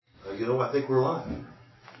I think we're live.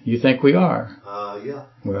 You think we are? Yeah.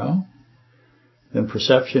 Well, then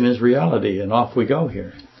perception is reality, and off we go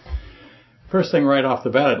here. First thing right off the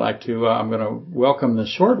bat, I'm going to welcome the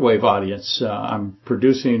shortwave audience. I'm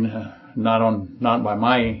producing, not by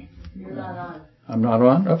my... You're not on. I'm not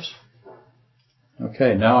on? Oops.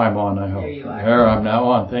 Okay, now I'm on, I hope. There you are. There, I'm now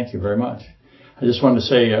on. Thank you very much. I just wanted to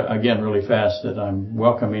say, again, really fast, that I'm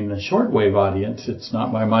welcoming the shortwave audience. It's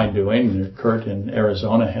not by my doing. Kurt in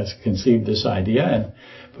Arizona has conceived this idea and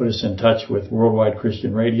put us in touch with Worldwide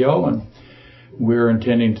Christian Radio, and we're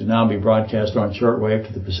intending to now be broadcast on shortwave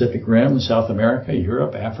to the Pacific Rim, South America,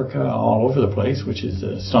 Europe, Africa, all over the place, which is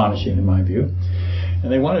astonishing in my view.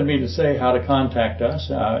 And they wanted me to say how to contact us.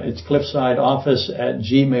 It's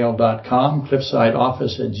cliffsideoffice@gmail.com,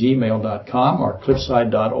 cliffsideoffice@gmail.com, or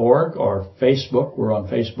cliffside.org, or Facebook. We're on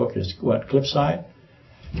Facebook. It's Cliffside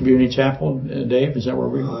Community Chapel, Dave? Is that where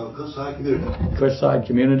we are? Cliffside Community. Cliffside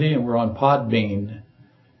Community, and we're on Podbean.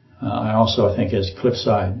 I think as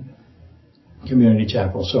Cliffside Community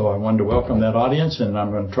Chapel. So I wanted to welcome that audience, and I'm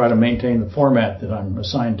going to try to maintain the format that I'm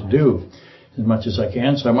assigned to do as much as I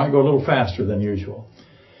can, so I might go a little faster than usual.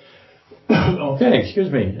 Okay,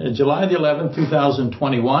 excuse me. July the 11th,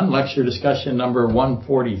 2021, lecture discussion number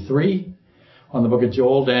 143 on the book of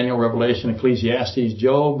Joel, Daniel, Revelation, Ecclesiastes,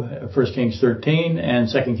 Job, 1 Kings 13, and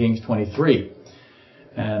 2 Kings 23.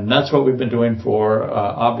 And that's what we've been doing for,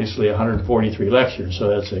 obviously, 143 lectures, so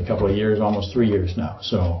that's a couple of years, almost 3 years now.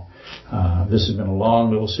 So this has been a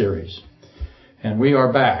long little series. And we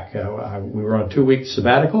are back. We were on a 2-week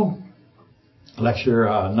sabbatical. Lecture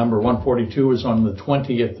number 142 was on the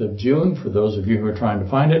 20th of June, for those of you who are trying to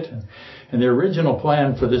find it. And the original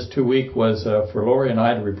plan for this 2-week was for Lori and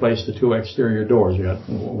I to replace the 2 exterior doors. We got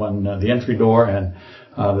one, the entry door, and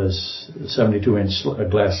this 72-inch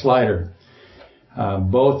glass slider.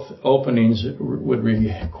 Both openings would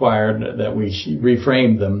require that we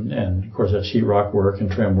reframe them, and of course that's sheetrock work and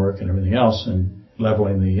trim work and everything else, and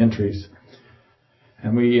leveling the entries.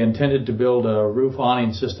 And we intended to build a roof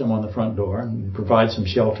awning system on the front door and provide some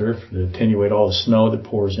shelter to attenuate all the snow that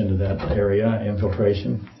pours into that area,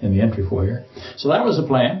 infiltration in the entry foyer. So that was the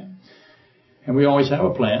plan. And we always have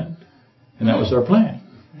a plan. And that was our plan.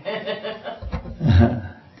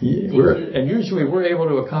 And usually we're able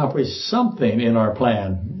to accomplish something in our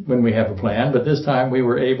plan when we have a plan. But this time we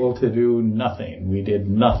were able to do nothing. We did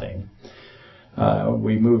nothing.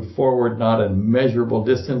 We moved forward not a measurable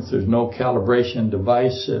distance. There's no calibration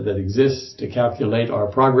device that exists to calculate our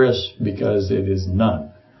progress, because it is none.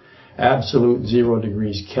 Absolute 0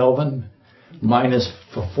 degrees Kelvin, minus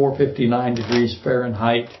 459 degrees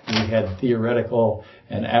Fahrenheit. We had theoretical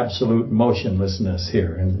and absolute motionlessness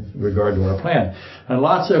here in regard to our plan. And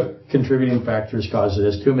lots of contributing factors caused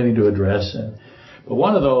this, too many to address. But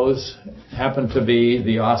one of those happened to be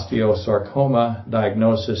the osteosarcoma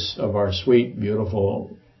diagnosis of our sweet,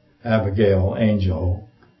 beautiful Abigail Angel.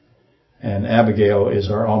 And Abigail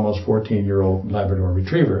is our almost 14-year-old Labrador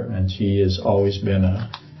Retriever, and she has always been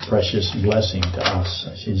a precious blessing to us.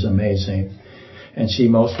 She's amazing. And she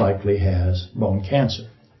most likely has bone cancer.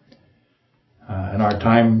 And our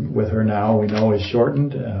time with her now, we know, is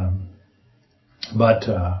shortened. But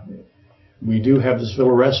we do have this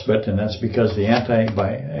little respite, and that's because the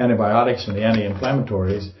antibiotics and the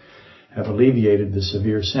anti-inflammatories have alleviated the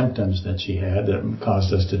severe symptoms that she had that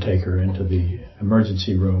caused us to take her into the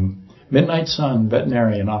emergency room. Midnight Sun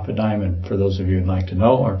Veterinarian off of Diamond, for those of you who'd like to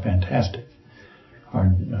know, are fantastic.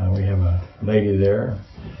 We have a lady there.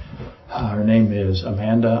 Her name is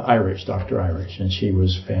Amanda Irish, Dr. Irish, and she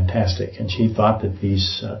was fantastic. And she thought that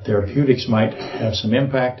these therapeutics might have some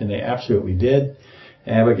impact, and they absolutely did.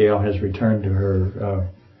 Abigail has returned to her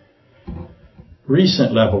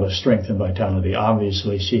recent level of strength and vitality.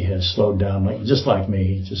 Obviously, she has slowed down, just like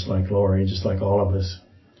me, just like Lori, just like all of us.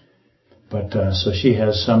 But so she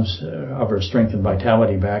has some of her strength and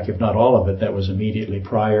vitality back, if not all of it. That was immediately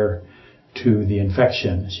prior to the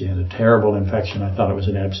infection. She had a terrible infection. I thought it was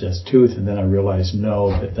an abscessed tooth, and then I realized no,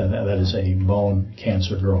 that is a bone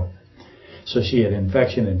cancer growth. So she had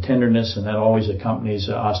infection and tenderness, and that always accompanies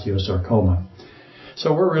osteosarcoma.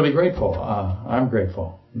 So we're really grateful. I'm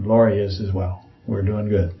grateful. Lori is as well. We're doing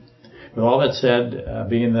good. With all that said,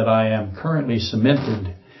 being that I am currently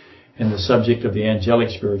cemented in the subject of the angelic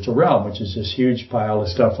spiritual realm, which is this huge pile of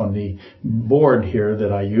stuff on the board here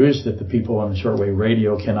that I use that the people on the shortwave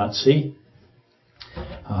radio cannot see.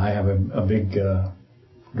 I have a big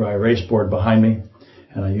dry erase board behind me,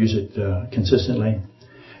 and I use it consistently.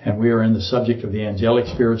 And we are in the subject of the angelic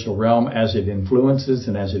spiritual realm as it influences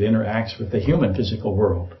and as it interacts with the human physical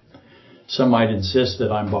world. Some might insist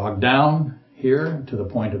that I'm bogged down here to the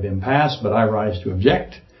point of impasse, but I rise to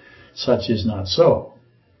object. Such is not so.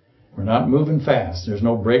 We're not moving fast. There's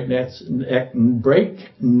no breakneck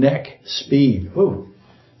speed. Whew.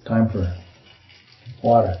 Time for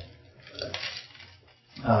water.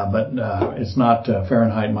 But it's not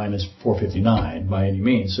Fahrenheit minus 459 by any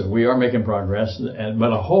means. So we are making progress,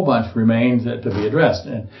 but a whole bunch remains to be addressed.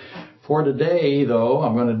 And for today, though,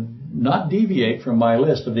 I'm going to not deviate from my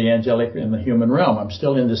list of the angelic and the human realm. I'm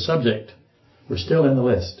still in this subject. We're still in the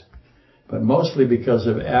list. But mostly because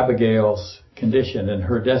of Abigail's condition and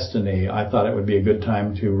her destiny, I thought it would be a good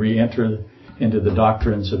time to re-enter into the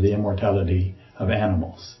doctrines of the immortality of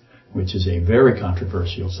animals, which is a very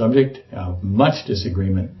controversial subject, of much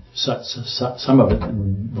disagreement, some of it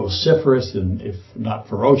vociferous and if not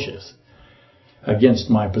ferocious, against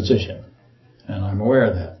my position. And I'm aware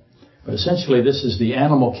of that. But essentially this is the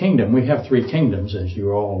animal kingdom. We have three kingdoms, as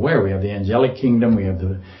you're all aware. We have the angelic kingdom, we have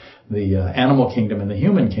the animal kingdom, and the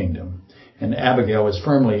human kingdom. And Abigail is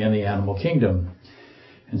firmly in the animal kingdom.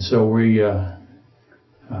 And so we're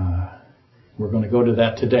going to go to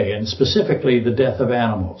that today, and specifically the death of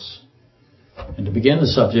animals. And to begin the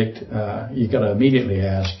subject, you've got to immediately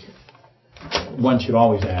ask, one should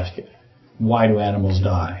always ask it, why do animals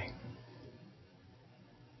die?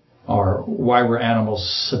 Or why were animals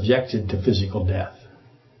subjected to physical death?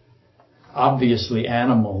 Obviously,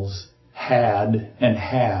 animals had and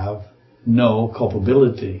have no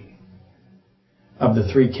culpability. Of the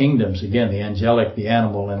three kingdoms, again, the angelic, the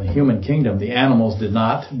animal, and the human kingdom, the animals did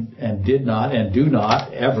not and do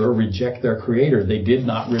not ever reject their Creator. They did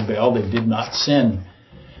not rebel. They did not sin.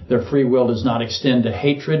 Their free will does not extend to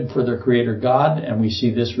hatred for their Creator God, and we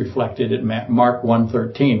see this reflected at Mark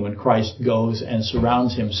 1:13 when Christ goes and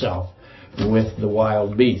surrounds himself with the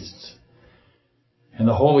wild beasts. And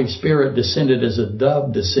the Holy Spirit descended as a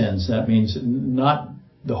dove descends. That means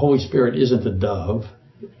the Holy Spirit isn't a dove.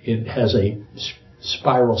 It has a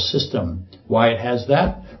spiral system. Why it has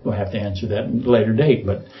that? We'll have to answer that at a later date.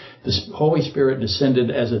 But the Holy Spirit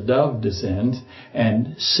descended as a dove descends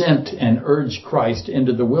and sent and urged Christ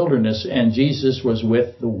into the wilderness, and Jesus was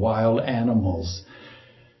with the wild animals.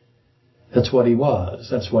 That's what he was.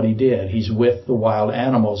 That's what he did. He's with the wild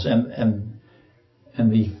animals, and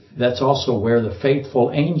that's also where the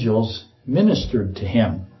faithful angels ministered to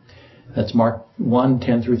him. That's Mark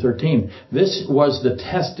 1:10 through 13. This was the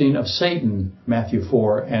testing of Satan, Matthew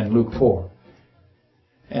 4 and Luke 4.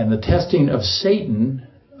 And the testing of Satan,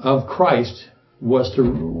 of Christ,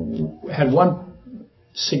 had one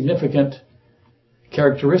significant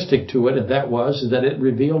characteristic to it, and that was that it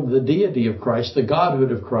revealed the deity of Christ, the godhood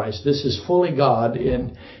of Christ. This is fully God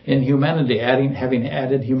in humanity, having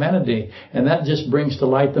added humanity. And that just brings to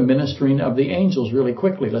light the ministering of the angels really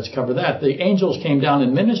quickly. Let's cover that. The angels came down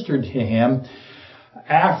and ministered to him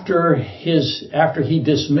after he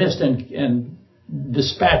dismissed and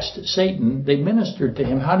dispatched Satan. They ministered to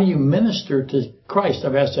him. How do you minister to Christ?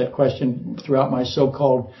 I've asked that question throughout my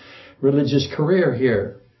so-called religious career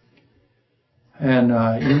here. And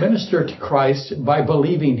you minister to Christ by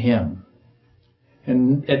believing him.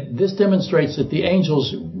 And this demonstrates that the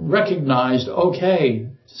angels recognized, okay,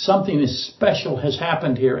 something special has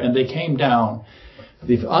happened here, and they came down.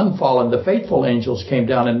 The unfallen, the faithful angels came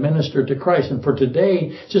down and ministered to Christ. And for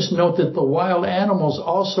today, just note that the wild animals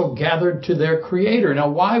also gathered to their Creator. Now,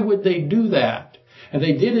 why would they do that? And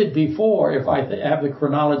they did it before, if I have the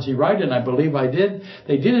chronology right, and I believe I did,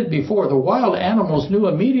 they did it before. The wild animals knew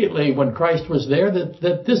immediately when Christ was there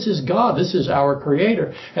that this is God, this is our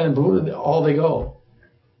Creator. And all they go.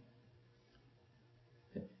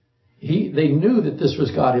 They knew that this was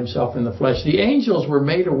God himself in the flesh. The angels were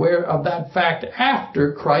made aware of that fact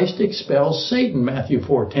after Christ expels Satan, Matthew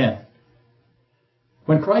 4:10.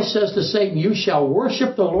 When Christ says to Satan, you shall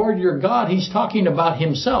worship the Lord your God, he's talking about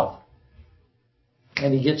himself.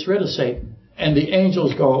 And he gets rid of Satan. And the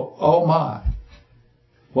angels go, oh my.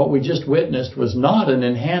 What we just witnessed was not an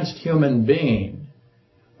enhanced human being.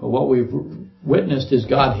 But what we've witnessed is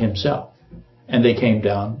God himself. And they came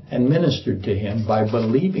down and ministered to him by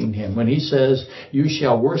believing him. When he says, you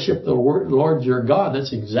shall worship the Lord your God,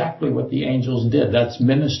 that's exactly what the angels did. That's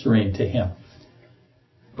ministering to him.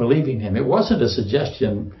 Believing him. It wasn't a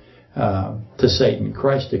suggestion to Satan.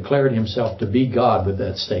 Christ declared himself to be God with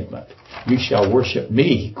that statement. You shall worship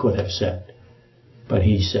me, he could have said. But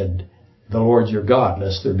he said, the Lord your God,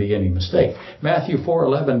 lest there be any mistake. Matthew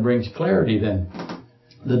 4:11 brings clarity then.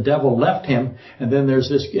 The devil left him, and then there's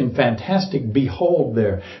this fantastic behold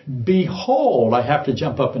there. Behold, I have to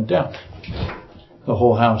jump up and down. The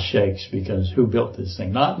whole house shakes because who built this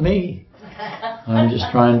thing? Not me. I'm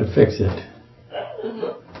just trying to fix it.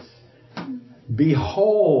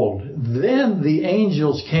 Behold, then the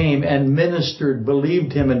angels came and ministered,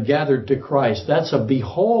 believed him, and gathered to Christ. That's a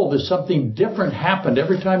behold. There's something different happened.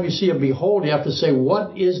 Every time you see a behold, you have to say,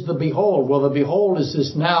 what is the behold? Well, the behold is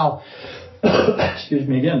this now, excuse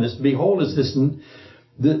me again, this behold is this,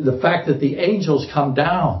 the fact that the angels come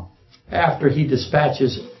down after he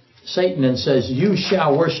dispatches Satan and says, you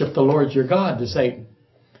shall worship the Lord your God, to Satan,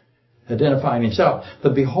 identifying himself. The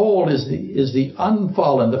behold is the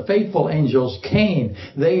unfallen, the faithful angels came.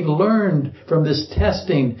 They learned from this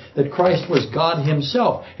testing that Christ was God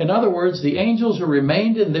himself. In other words, the angels who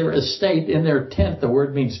remained in their estate, in their tent, the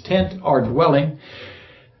word means tent or dwelling,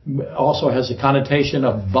 also has a connotation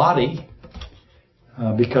of body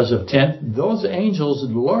because of tent. Those angels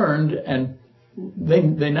learned, and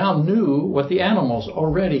they now knew what the animals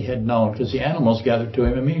already had known, because the animals gathered to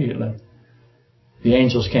him immediately. The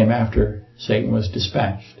angels came after Satan was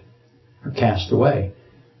dispatched or cast away.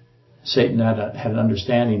 Satan had an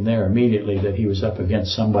understanding there immediately that he was up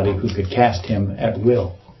against somebody who could cast him at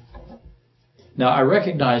will. Now, I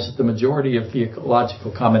recognize that the majority of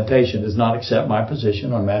theological commentation does not accept my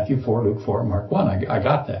position on Matthew 4, Luke 4, and Mark 1. I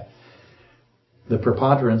got that. The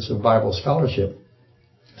preponderance of Bible scholarship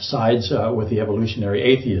sides with the evolutionary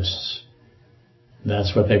atheists.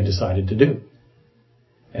 That's what they've decided to do.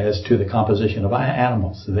 As to the composition of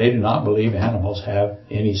animals, they do not believe animals have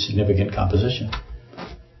any significant composition.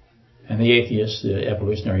 And the atheists, the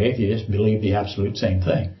evolutionary atheists, believe the absolute same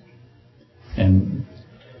thing. And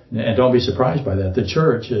don't be surprised by that. The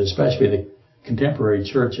church, especially the contemporary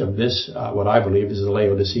church of this, what I believe is the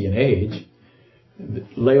Laodicean age,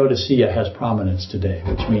 Laodicea has prominence today,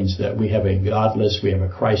 which means that we have a godless, we have a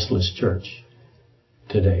Christless church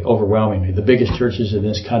today, overwhelmingly. The biggest churches in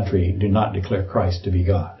this country do not declare Christ to be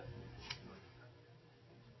God.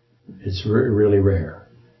 It's really rare.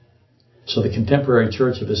 So the contemporary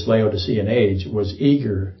church of this Laodicean age was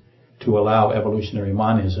eager to allow evolutionary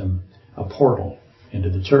monism a portal into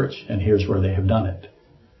the church, and here's where they have done it.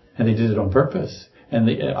 And they did it on purpose. And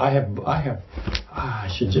I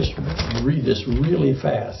should just read this really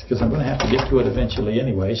fast, because I'm going to have to get to it eventually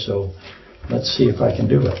anyway, so let's see if I can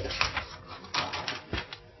do it.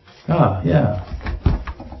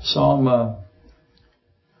 Psalm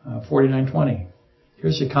 49:20.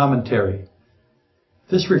 Here's a commentary.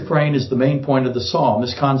 This refrain is the main point of the psalm.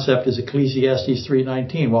 This concept is Ecclesiastes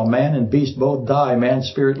 3:19. While man and beast both die, man's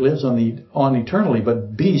spirit lives on eternally,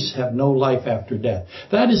 but beasts have no life after death.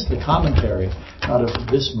 That is the commentary out of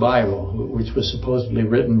this Bible, which was supposedly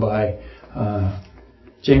written by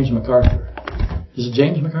James MacArthur. Is it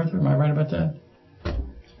James MacArthur? Am I right about that?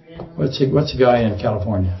 What's the guy in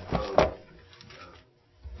California?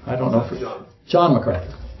 I don't know. John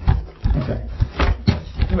MacArthur. Okay.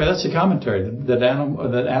 Anyway, that's the commentary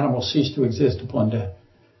that animals cease to exist upon death.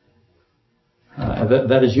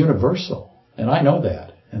 That is universal, and I know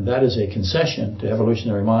that, and that is a concession to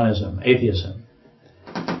evolutionary monism, atheism.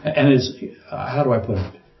 And it's how do I put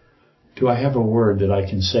it? Do I have a word that I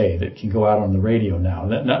can say that can go out on the radio now?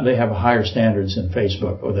 They have higher standards than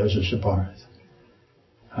Facebook. Oh, those are Shaparas.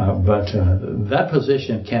 But that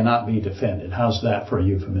position cannot be defended. How's that for a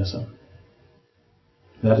euphemism?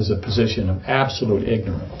 That is a position of absolute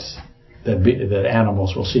ignorance, that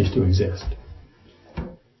animals will cease to exist.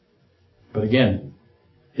 But again,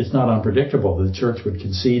 it's not unpredictable that the church would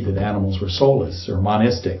concede that animals were soulless or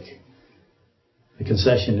monistic. The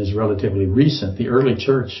concession is relatively recent. The early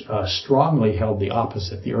church strongly held the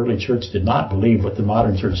opposite. The early church did not believe what the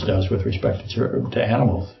modern church does with respect to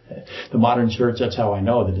animals. The modern church, that's how I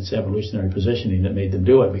know that it's evolutionary positioning that made them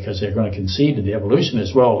do it, because they're going to concede to the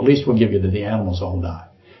evolutionists, well, at least we'll give you that the animals all die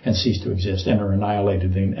and cease to exist and are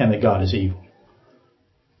annihilated, and that God is evil.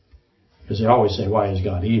 Because they always say, why is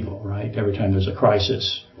God evil, right? Every time there's a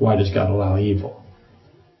crisis, why does God allow evil?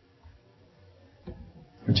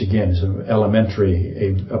 Which again is an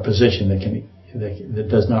elementary, a position that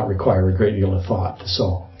does not require a great deal of thought to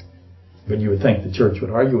solve. But you would think the church would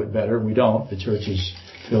argue it better. We don't. The church is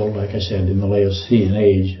filled, like I said, in the Laodicean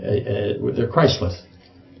age, they're Christless,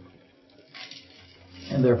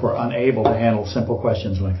 and therefore unable to handle simple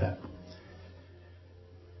questions like that.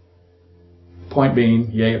 Point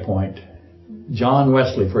being, yea, a point. John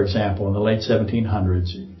Wesley, for example, in the late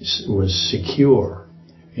 1700s, was secure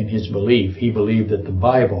in his belief. He believed that the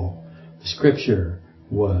Bible, the Scripture,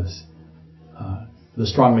 was the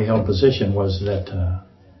strongly held position was that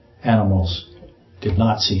animals did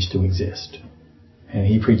not cease to exist. And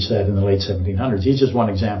he preached that in the late 1700s. He's just one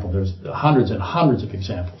example. There's hundreds and hundreds of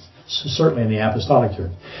examples, certainly in the Apostolic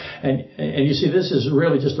Church. And you see, this is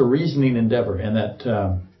really just a reasoning endeavor, and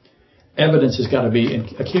that evidence has got to be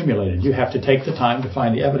accumulated. You have to take the time to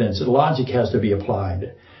find the evidence. The logic has to be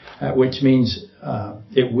applied, which means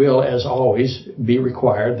it will, as always, be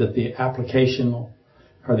required that the applicable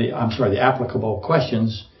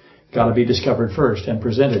questions got to be discovered first and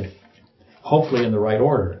presented, hopefully in the right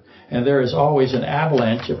order. And there is always an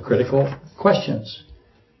avalanche of critical questions.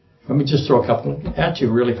 Let me just throw a couple at you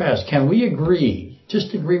really fast. Can we agree,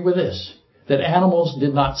 just agree with this, that animals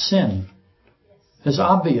did not sin? It's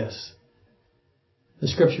obvious. The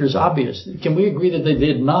scripture is obvious. Can we agree that they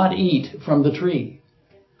did not eat from the tree?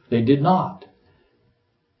 They did not.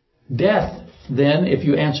 Death, then, if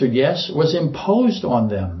you answered yes, was imposed on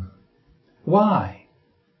them. Why?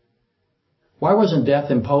 Why wasn't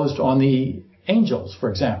death imposed on the angels, for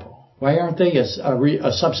example? Why aren't they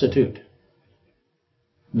a substitute?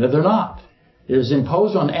 No, they're not. It is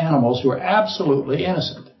imposed on animals who are absolutely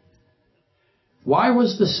innocent. Why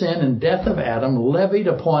was the sin and death of Adam levied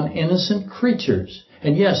upon innocent creatures?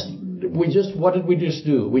 And yes, what did we just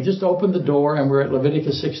do? We just opened the door and we're at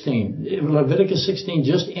Leviticus 16. Leviticus 16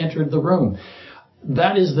 just entered the room.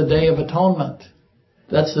 That is the Day of Atonement.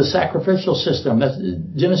 That's the sacrificial system. That's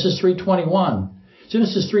Genesis 3:21.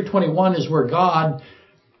 Genesis 3:21 is where God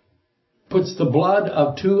puts the blood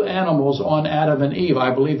of two animals on Adam and Eve.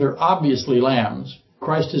 I believe they're obviously lambs.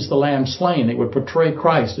 Christ is the lamb slain. They would portray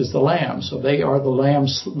Christ as the lamb. So they are the lamb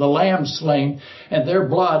slain, and their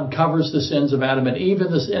blood covers the sins of Adam and Eve,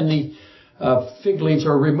 and the fig leaves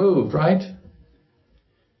are removed, right?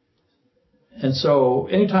 And so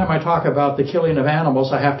anytime I talk about the killing of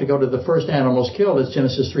animals, I have to go to the first animals killed. It's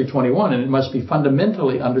Genesis 3:21, and it must be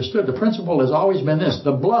fundamentally understood. The principle has always been this: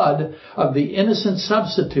 the blood of the innocent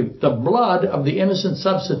substitute. The blood of the innocent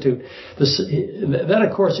substitute. That,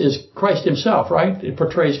 of course, is Christ himself, right? It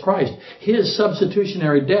portrays Christ. His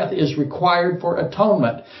substitutionary death is required for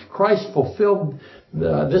atonement. Christ fulfilled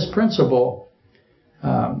this principle.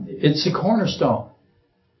 It's the cornerstone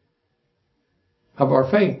of our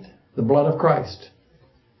faith. The blood of Christ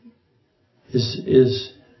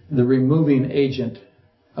is the removing agent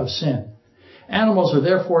of sin. Animals are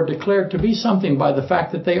therefore declared to be something by the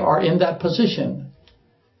fact that they are in that position.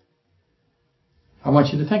 I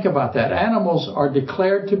want you to think about that. Animals are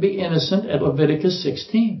declared to be innocent at Leviticus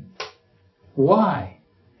 16. Why?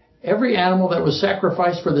 Every animal that was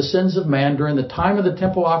sacrificed for the sins of man during the time of the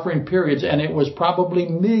temple offering periods, and it was probably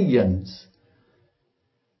millions,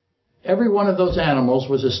 every one of those animals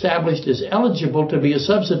was established as eligible to be a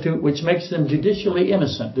substitute, which makes them judicially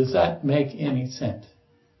innocent. Does that make any sense?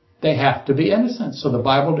 They have to be innocent, so the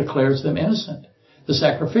Bible declares them innocent. The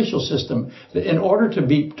sacrificial system, in order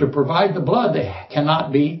to provide the blood, they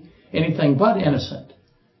cannot be anything but innocent.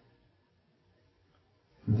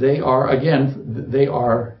 They are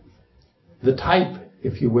the type,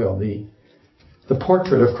 if you will, the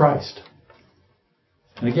portrait of Christ.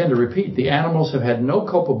 And again, to repeat, the animals have had no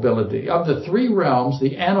culpability. Of the three realms,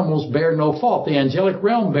 the animals bear no fault. The angelic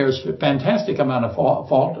realm bears a fantastic amount of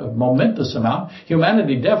fault, a momentous amount.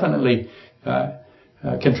 Humanity definitely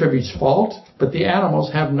contributes fault, but the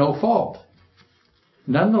animals have no fault.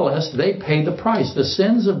 Nonetheless, they pay the price. The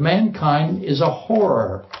sins of mankind is a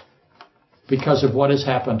horror because of what has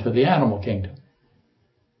happened to the animal kingdom.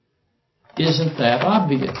 Isn't that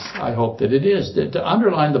obvious? I hope that it is. To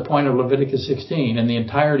underline the point of Leviticus 16 and the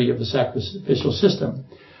entirety of the sacrificial system,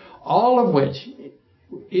 all of which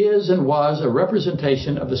is and was a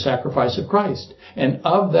representation of the sacrifice of Christ. And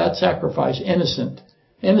of that sacrifice, innocence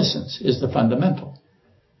is the fundamental.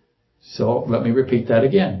 So let me repeat that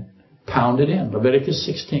again. Pound it in. Leviticus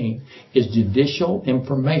 16 is judicial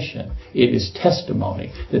information. It is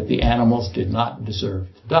testimony that the animals did not deserve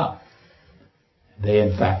to die. They,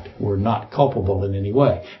 in fact, were not culpable in any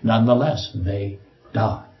way. Nonetheless, they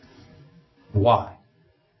died. Why?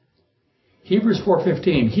 Hebrews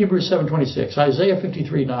 4:15, Hebrews 7:26, Isaiah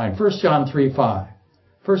 53:9, 1 John 3:5,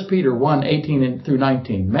 1 Peter 1:18 through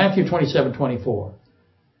 19, Matthew 27:24,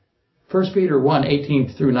 1 Peter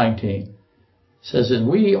 1:18 through 19 says that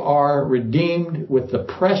we are redeemed with the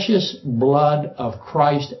precious blood of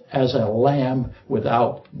Christ as a lamb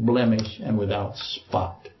without blemish and without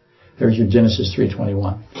spot. There's your Genesis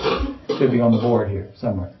 3:21. Should be on the board here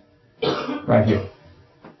somewhere. Right here.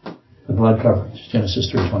 The blood coverage, Genesis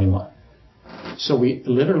 3:21. So we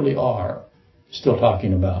literally are still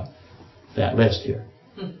talking about that list here.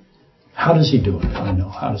 How does he do it? I know.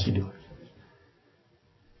 How does he do it?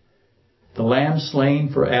 The lamb slain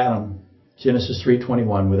for Adam, Genesis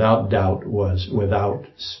 3:21, without doubt was without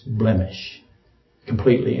blemish.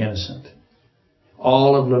 Completely innocent.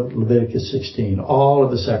 all of Leviticus 16, all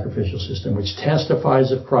of the sacrificial system, which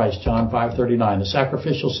testifies of Christ, John 5:39. The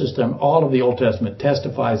sacrificial system, all of the Old Testament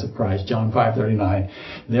testifies of Christ, John 5:39.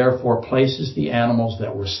 Therefore places the animals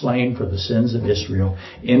that were slain for the sins of Israel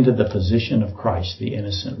into the position of Christ, the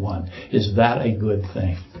innocent one. Is that a good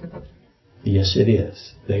thing? Yes, it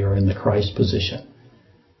is. They are in the Christ position.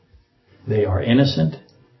 They are innocent,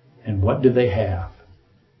 and what do they have?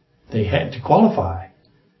 They had to qualify.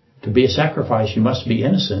 To be a sacrifice, you must be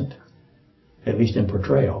innocent, at least in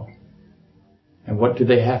portrayal. And what do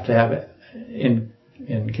they have to have in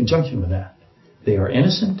conjunction with that? They are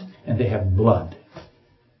innocent and they have blood.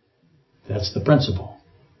 That's the principle.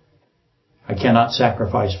 I cannot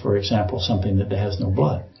sacrifice, for example, something that has no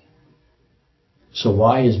blood. So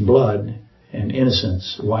why is blood and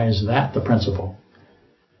innocence, why is that the principle?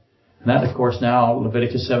 And that, of course, now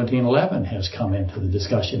Leviticus 17:11 has come into the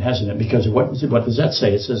discussion, hasn't it? Because what does that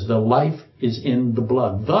say? It says the life is in the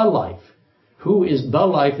blood. The life. Who is the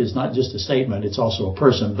life is not just a statement, it's also a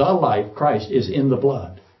person. The life, Christ, is in the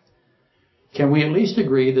blood. Can we at least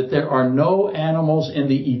agree that there are no animals in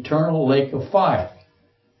the eternal lake of fire?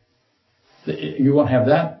 You won't have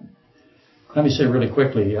that. Let me say really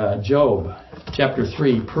quickly, Job chapter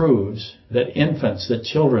 3 proves that infants, that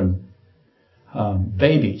children,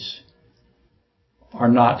 babies, are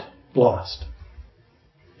not lost.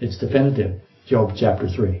 It's definitive. Job chapter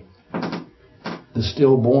 3. The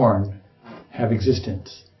stillborn have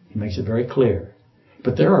existence. He makes it very clear.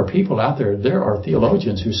 But there are people out there, there are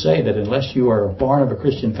theologians who say that unless you are born of a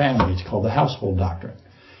Christian family, it's called the household doctrine.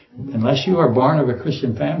 Unless you are born of a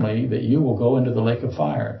Christian family, that you will go into the lake of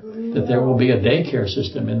fire. That there will be a daycare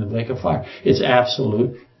system in the lake of fire. It's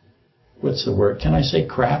absolute, what's the word? Can I say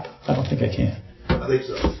crap? I don't think I can. I think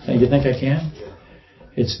so. You think I can?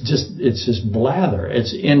 It's just blather. I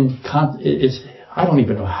don't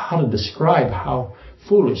even know how to describe how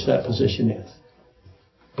foolish that position is.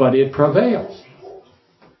 But it prevails.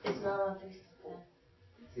 It's not on Facebook.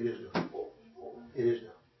 It is now. It is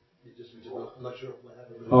now. I'm not sure what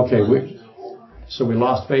happened. Okay, so we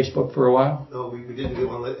lost Facebook for a while? No, we didn't get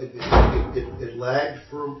on. It lagged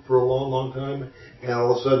for a long, long time, and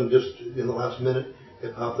all of a sudden, just in the last minute,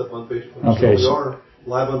 it popped up on Facebook. Okay, so we are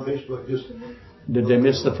live on Facebook. Did they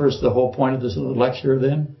miss the whole point of this lecture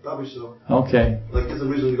then? Probably so. Okay. Like, gives them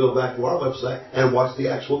reason to go back to our website and watch the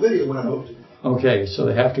actual video when I posted. Okay, so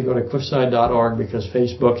they have to go to cliffside.org because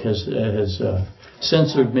Facebook has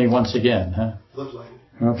censored me once again, huh? Looks like it.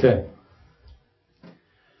 Okay.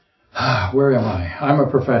 Where am I? I'm a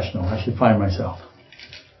professional. I should find myself.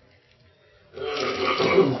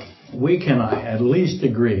 We can at least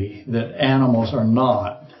agree that animals are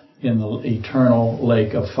not in the eternal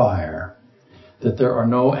lake of fire. That there are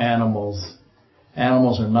no animals.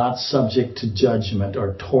 Animals are not subject to judgment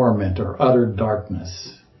or torment or utter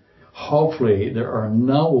darkness. Hopefully there are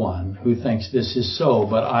no one who thinks this is so,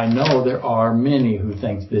 but I know there are many who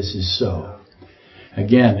think this is so.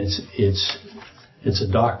 Again, it's a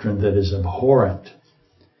doctrine that is abhorrent.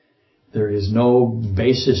 There is no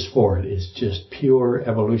basis for it. It's just pure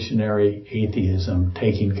evolutionary atheism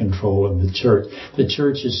taking control of the church. The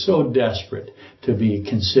church is so desperate to be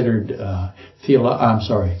considered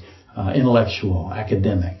intellectual,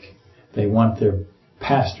 academic. They want their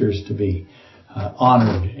pastors to be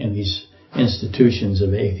honored in these institutions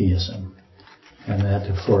of atheism. And that,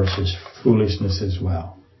 of course, is foolishness as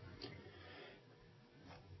well.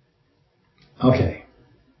 Okay.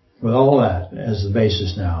 With all that as the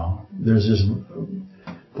basis now, there's this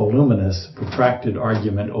voluminous, protracted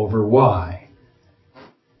argument over why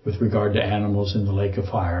with regard to animals in the lake of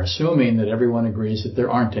fire. Assuming that everyone agrees that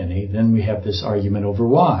there aren't any, then we have this argument over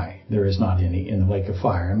why there is not any in the lake of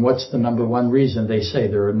fire. And what's the number one reason they say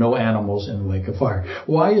there are no animals in the lake of fire?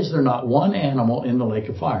 Why is there not one animal in the lake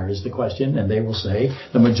of fire is the question. And they will say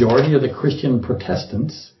the majority of the Christian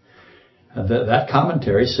Protestants, that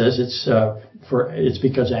commentary says it's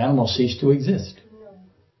because animals cease to exist.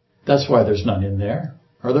 That's why there's none in there.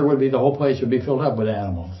 Or there would be, the whole place would be filled up with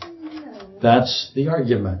animals. That's the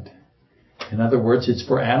argument. In other words, it's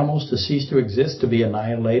for animals to cease to exist, to be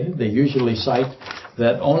annihilated. They usually cite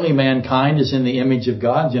that only mankind is in the image of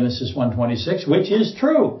God, Genesis 1:26, which is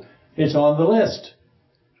true. It's on the list.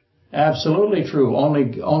 Absolutely true.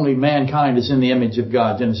 Only mankind is in the image of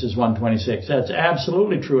God, Genesis 1:26. That's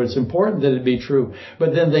absolutely true. It's important that it be true.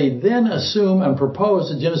 But then they assume and propose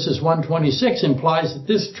that Genesis 1:26 implies that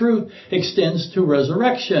this truth extends to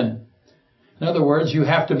resurrection. In other words, you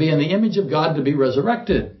have to be in the image of God to be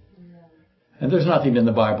resurrected. And there's nothing in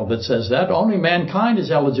the Bible that says that. Only mankind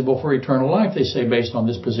is eligible for eternal life, they say, based on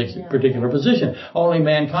this particular position. Only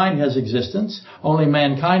mankind has existence. Only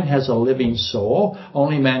mankind has a living soul.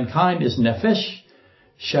 Only mankind is nefesh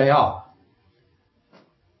shayah.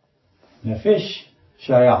 Nefesh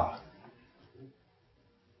shayah.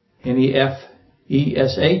 Nefesh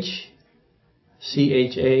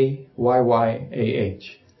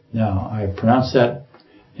Now, I pronounce that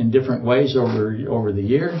in different ways over the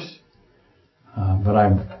years. But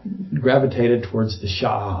I'm gravitated towards the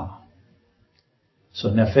Shah. So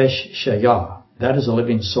Nefesh Shayah, that is a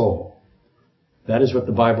living soul. That is what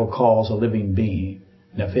the Bible calls a living being.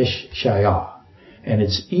 Nefesh Shayah. And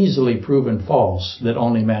it's easily proven false that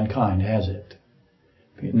only mankind has it.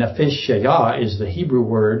 Nefesh Shayah is the Hebrew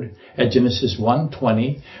word at Genesis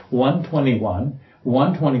 1:20, 1:21,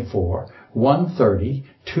 1:24, 1:30,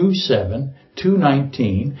 2:7,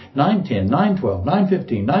 2:19, 9:10, 9:12,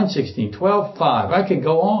 9:15, 9:16, 12:5. I could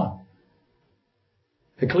go on.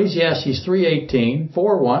 Ecclesiastes 3:18,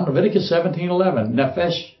 4:1, Leviticus 17:11.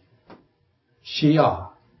 Nefesh Shayah.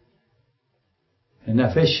 And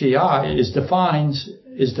Nefesh Shayah is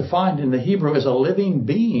defined in the Hebrew as a living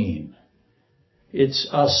being. It's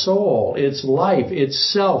a soul, it's life, it's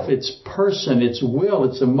self, it's person, it's will,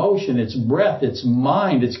 it's emotion, it's breath, it's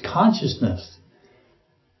mind, it's consciousness.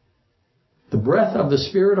 The breath of the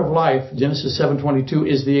Spirit of life, Genesis 7:22,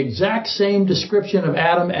 is the exact same description of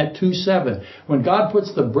Adam at 2:7. When God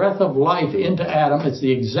puts the breath of life into Adam, it's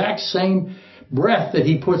the exact same breath that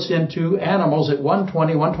He puts into animals at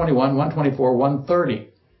 1:20, 1:21, 1:24, 1:30.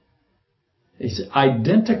 It's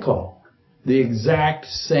identical. The exact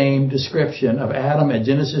same description of Adam at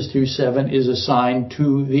Genesis 2:7 is assigned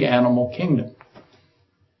to the animal kingdom.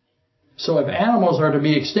 So if animals are to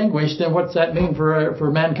be extinguished, then what's that mean for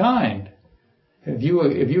mankind? If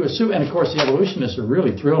you assume, and of course the evolutionists are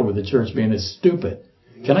really thrilled with the church being as stupid.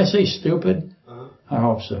 Can I say stupid? I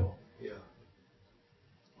hope so. Yeah.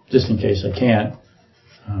 Just in case I can't.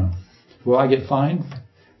 Will I get fined?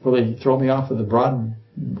 Will they throw me off of the broad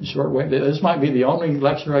shortwave? This might be the only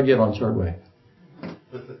lecture I give on shortwave.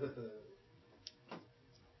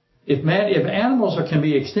 If animals can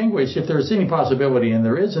be extinguished, if there's any possibility, and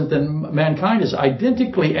there isn't, then mankind is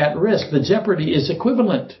identically at risk. The jeopardy is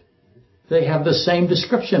equivalent. They have the same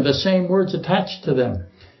description, the same words attached to them.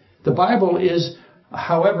 The Bible is,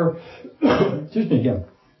 however, excuse me again,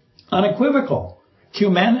 unequivocal.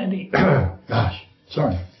 Humanity, I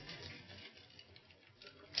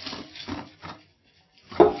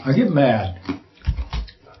get mad.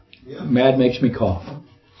 Yeah. Mad makes me cough.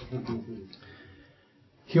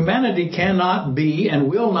 Humanity cannot be and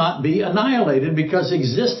will not be annihilated because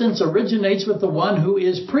existence originates with the one who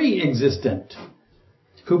is pre-existent,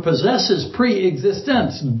 who possesses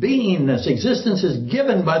pre-existence, beingness. Existence is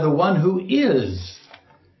given by the one who is.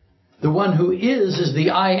 The one who is the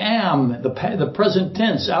I am, the present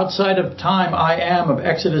tense, outside of time, I am of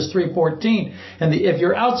Exodus 3:14. And if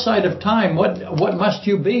you're outside of time, what must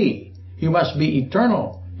you be? You must be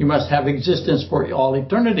eternal. You must have existence for all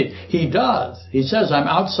eternity. He does. He says, I'm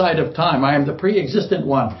outside of time. I am the pre-existent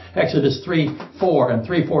one. Exodus 3:4 and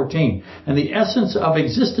 3:14. And the essence of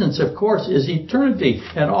existence, of course, is eternity.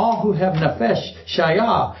 And all who have nefesh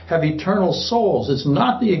shayah have eternal souls. It's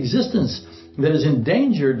not the existence that is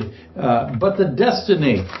endangered, but the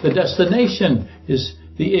destiny. The destination is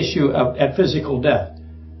the issue at physical death.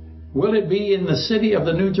 Will it be in the city of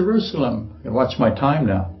the New Jerusalem? I watch my time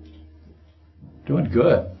now. Doing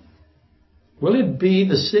good. Will it be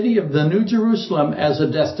the city of the New Jerusalem as a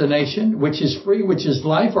destination, which is free, which is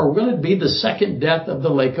life, or will it be the second death of the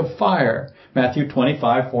lake of fire? Matthew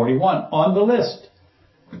 25:41 on the list.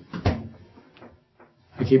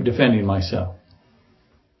 I keep defending myself.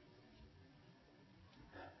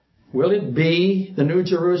 Will it be the New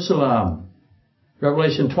Jerusalem,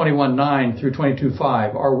 Revelation 21:9 through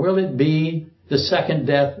 22:5, or will it be the second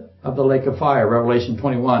death of the lake of fire, Revelation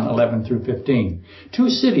 21:11 through 15? Two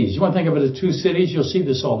cities. You want to think of it as two cities? You'll see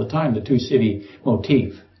this all the time, the two-city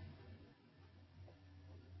motif.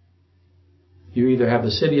 You either have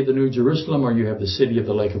the city of the New Jerusalem or you have the city of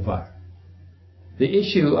the lake of fire. The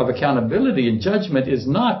issue of accountability and judgment is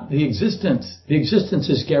not the existence. The existence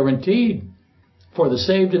is guaranteed for the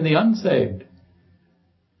saved and the unsaved,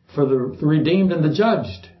 for the redeemed and the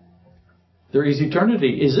judged. There is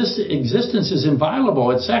eternity. This existence is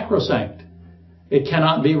inviolable. It's sacrosanct. It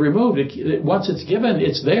cannot be removed. Once it's given,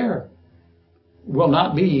 it's there. Will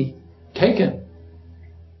not be taken.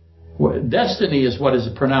 Destiny is what is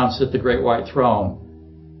pronounced at the great white throne.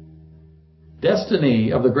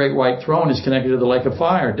 Destiny of the great white throne is connected to the lake of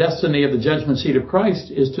fire. Destiny of the judgment seat of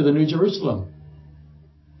Christ is to the New Jerusalem.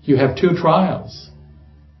 You have two trials.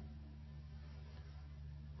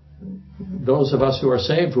 Those of us who are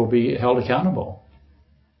saved will be held accountable,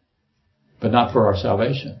 but not for our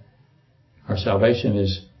salvation. Our salvation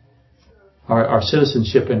is, our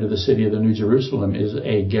citizenship into the city of the New Jerusalem is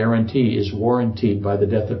a guarantee, is warranted by the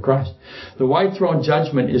death of Christ. The white throne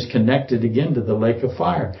judgment is connected again to the lake of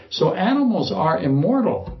fire. So animals are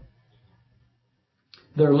immortal.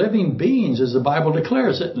 They're living beings, as the Bible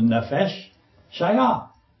declares it, Nefesh Shaya.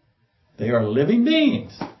 They are living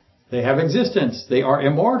beings. They have existence. They are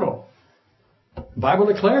immortal. The Bible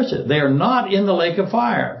declares it. They are not in the lake of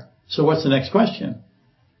fire. So what's the next question?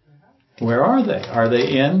 Where are they? Are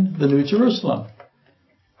they in the New Jerusalem?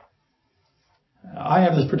 I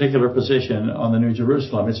have this particular position on the New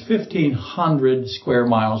Jerusalem. It's 1,500 square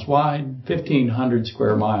miles wide, 1,500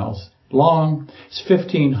 square miles long. It's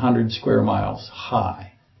 1,500 square miles high.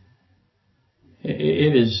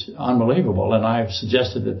 It is unbelievable, and I've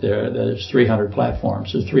suggested that there's 300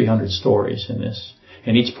 platforms, there's 300 stories in this,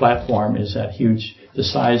 and each platform is that huge, the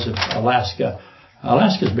size of Alaska.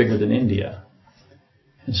 Alaska's bigger than India,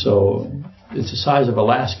 and so it's the size of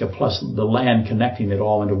Alaska plus the land connecting it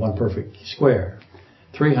all into one perfect square.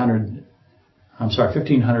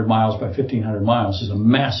 1,500 miles by 1,500 miles is a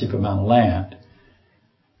massive amount of land,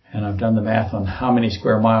 and I've done the math on how many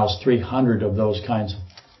square miles 300 of those kinds of.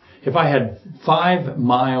 If I had 5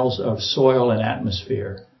 miles of soil and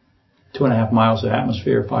atmosphere, 2.5 miles of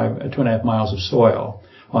atmosphere, 2.5 miles of soil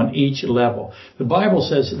on each level. The Bible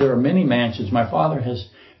says there are many mansions. My Father has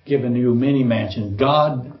given you many mansions.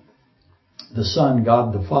 God the Son,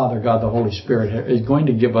 God the Father, God the Holy Spirit is going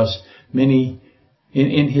to give us many,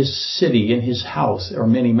 in His city, in His house, there are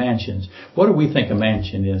many mansions. What do we think a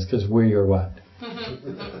mansion is? Because we are what?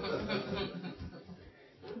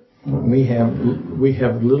 We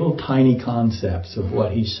have little tiny concepts of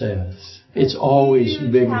what He says. It's always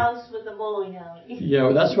big. House with a bowling alley.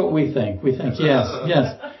 Yeah, that's what we think. We think, yes,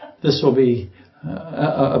 this will be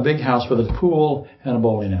a big house with a pool and a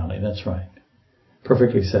bowling alley. That's right.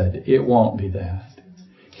 Perfectly said. It won't be that.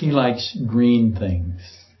 He likes green things.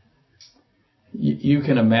 You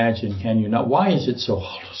can imagine, can you not? Why is it so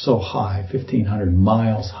high, 1,500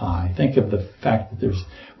 miles high? Think of the fact that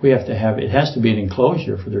it has to be an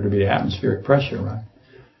enclosure for there to be atmospheric pressure, right?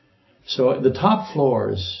 So the top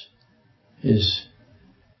floor is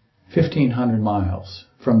 1,500 miles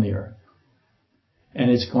from the earth. And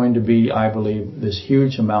it's going to be, I believe, this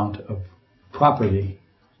huge amount of property.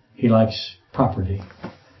 He likes property,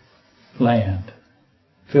 land,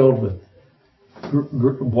 filled with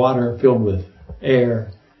water, filled with air,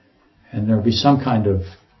 and there'll be some kind of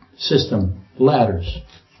system, ladders,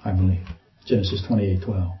 I believe, Genesis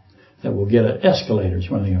 28:12, that will get escalators,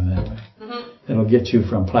 when they go that way. Mm-hmm. That'll get you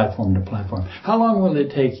from platform to platform. How long will it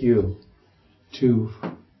take you to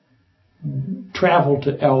travel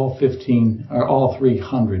to all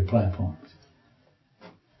 300 platforms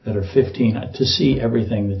that are 15 to see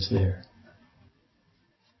everything that's there?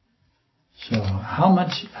 So how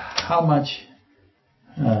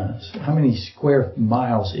many square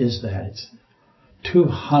miles is that? It's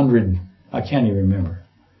 200. I can't even remember.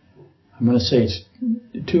 I'm going to say it's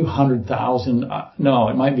 200,000. No,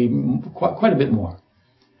 it might be quite a bit more.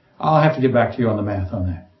 I'll have to get back to you on the math on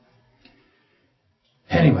that.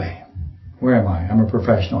 Anyway, where am I? I'm a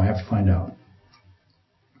professional. I have to find out.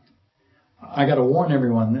 I got to warn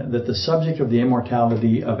everyone that the subject of the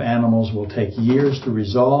immortality of animals will take years to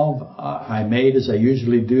resolve. I made, as I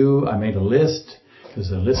usually do, I made a list, because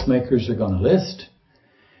the list makers are going to list.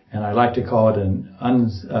 And I like to call it an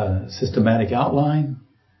unsystematic outline.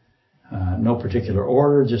 No particular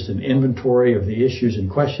order, just an inventory of the issues and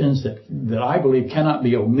questions that I believe cannot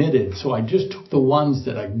be omitted. So I just took the ones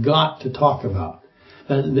that I got to talk about.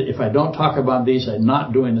 If I don't talk about these, I'm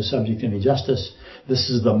not doing the subject any justice. This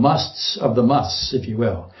is the musts of the musts, if you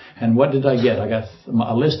will. And what did I get? I got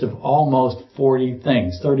a list of almost 40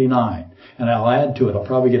 things, 39. And I'll add to it. I'll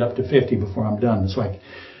probably get up to 50 before I'm done. It's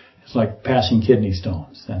like passing kidney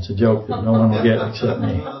stones. That's a joke that no one will get except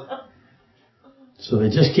me. So they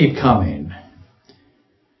just keep coming.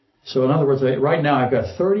 So in other words, right now I've got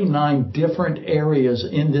 39 different areas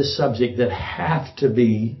in this subject that have to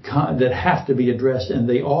be addressed, and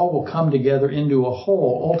they all will come together into a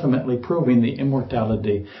whole, ultimately proving the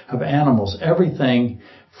immortality of animals. Everything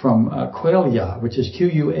from qualia, which is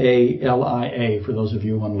Qualia, for those of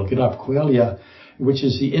you who want to look it up, qualia, which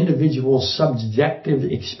is the individual subjective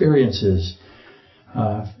experiences,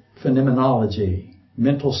 phenomenology,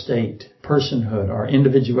 mental state, personhood, our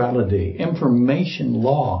individuality, information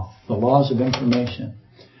law, the laws of information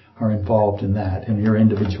are involved in that, in your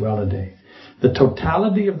individuality. The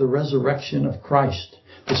totality of the resurrection of Christ,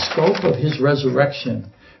 The scope of his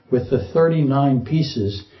resurrection with the 39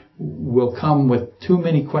 pieces will come with too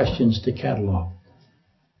many questions to catalog.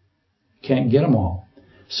 Can't get them all.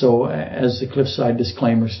 So as the Cliffside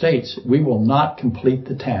disclaimer states, we will not complete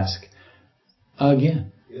the task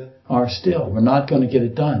again. Yeah. Or still, we're not going to get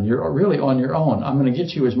it done. You're really on your own. I'm going to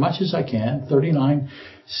get you as much as I can, 39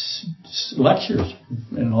 lectures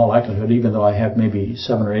in all likelihood, even though I have maybe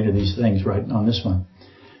 7 or 8 of these things right on this one.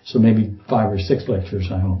 So maybe 5 or 6 lectures,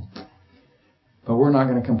 I hope. But we're not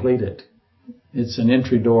going to complete it. It's an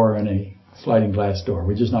entry door and a sliding glass door.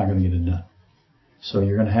 We're just not going to get it done. So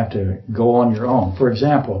you're going to have to go on your own. For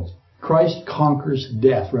example, Christ conquers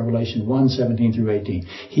death, Revelation 1:17 through 18.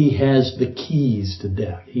 He has the keys to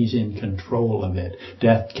death. He's in control of it.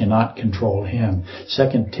 Death cannot control him.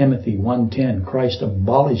 2 Timothy 1:10, Christ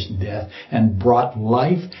abolished death and brought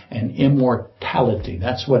life and immortality.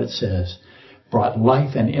 That's what it says. Brought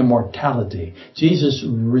life and immortality. Jesus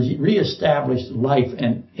reestablished life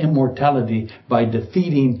and immortality by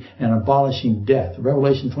defeating and abolishing death.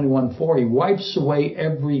 Revelation 21:4, he wipes away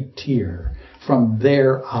every tear from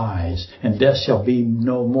their eyes, and death shall be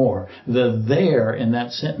no more. The there in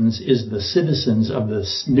that sentence is the citizens of the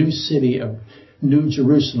new city of New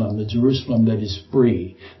Jerusalem, the Jerusalem that is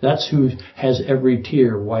free. That's who has every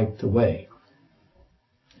tear wiped away,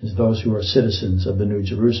 is those who are citizens of the New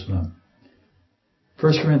Jerusalem.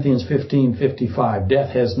 1 Corinthians 15:55, death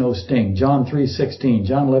has no sting. John 3:16,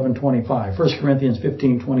 John 11:25, 1 Corinthians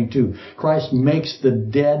 15:22, Christ makes the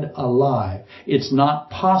dead alive. It's not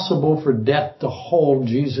possible for death to hold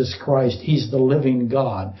Jesus Christ. He's the living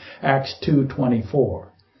God. Acts 2:24,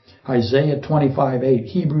 Isaiah 25:8,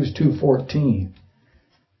 Hebrews 2:14.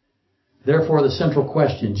 Therefore, the central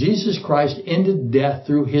question, Jesus Christ ended death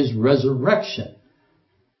through his resurrection.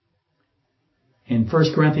 In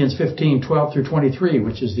 1 Corinthians 15:12 through 23,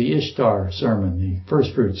 which is the Ishtar sermon, the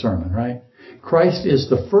first fruit sermon, right? Christ is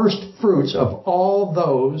the first fruits of all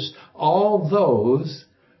those,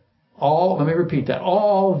 let me repeat that,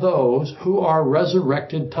 all those who are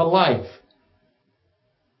resurrected to life.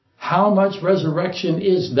 How much resurrection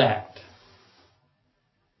is that?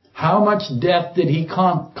 How much death did he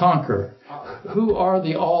conquer? Who are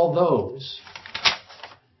the all those?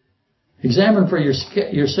 Examine for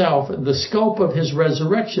yourself the scope of his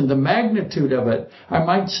resurrection, the magnitude of it. I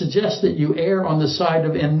might suggest that you err on the side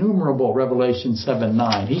of innumerable, Revelation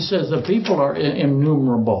 7:9. He says the people are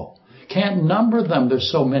innumerable. Can't number them.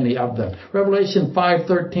 There's so many of them. Revelation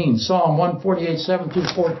 5:13, Psalm 148:7 through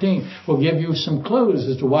 14 will give you some clues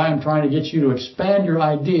as to why I'm trying to get you to expand your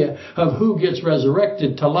idea of who gets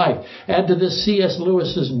resurrected to life. Add to this C.S.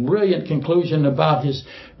 Lewis's brilliant conclusion about his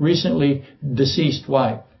recently deceased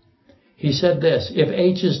wife. He said this, if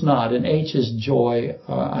H is not, and H is joy,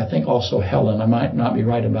 I think also Helen, I might not be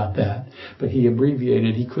right about that, but he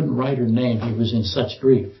abbreviated, he couldn't write her name, he was in such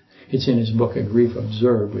grief. It's in his book, A Grief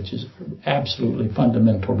Observed, which is absolutely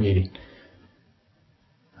fundamental reading.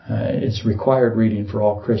 It's required reading for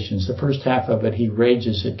all Christians. The first half of it, he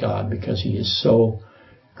rages at God because he is so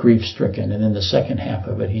grief-stricken. And in the second half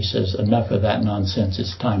of it, he says, enough of that nonsense,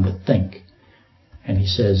 it's time to think. And he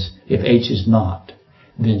says, if H is not,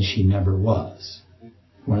 then she never was.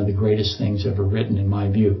 One of the greatest things ever written, in my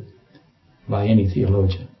view, by any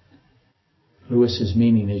theologian. Lewis's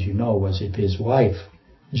meaning, as you know, was if his wife,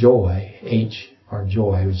 Joy, H or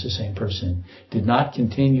Joy, was the same person, did not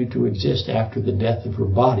continue to exist after the death of her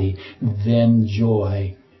body, then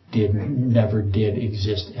Joy never did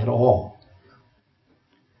exist at all.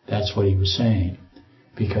 That's what he was saying.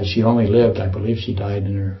 Because she only lived, I believe she died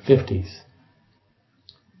in her 50s.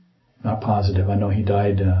 Not positive. I know he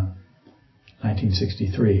died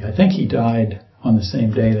 1963. I think he died on the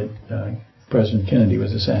same day that President Kennedy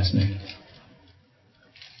was assassinated.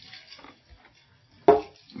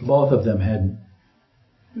 Both of them had,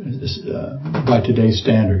 by today's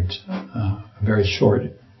standards, a very short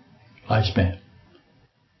lifespan.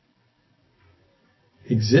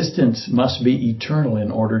 Existence must be eternal in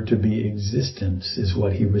order to be existence, is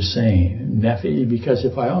what he was saying. Because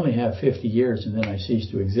if I only have 50 years and then I cease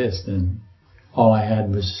to exist, then all I had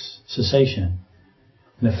was cessation.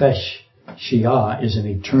 Nefesh Shia is an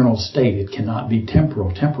eternal state. It cannot be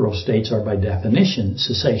temporal. Temporal states are by definition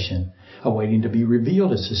cessation, awaiting to be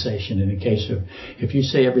revealed as cessation. In the case of, if you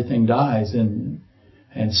say everything dies and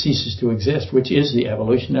ceases to exist, which is the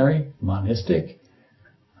evolutionary, monistic,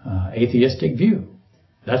 atheistic view.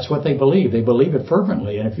 That's what they believe. They believe it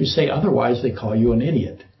fervently. And if you say otherwise, they call you an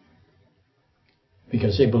idiot.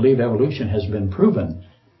 Because they believe evolution has been proven.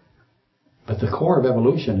 But the core of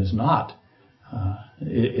evolution is not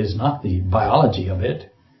the biology of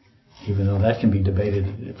it, even though that can be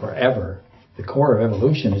debated forever. The core of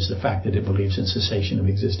evolution is the fact that it believes in cessation of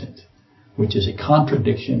existence, which is a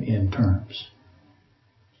contradiction in terms.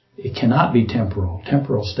 It cannot be temporal.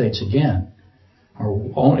 Temporal states, again, are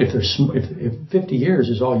only if 50 years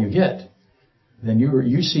is all you get, then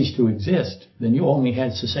you cease to exist. Then you only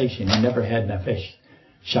had cessation. You never had nefesh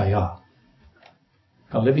shaya.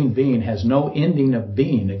 A living being has no ending of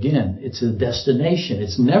being. Again, it's a destination.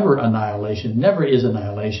 It's never annihilation. Never is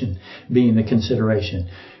annihilation being the consideration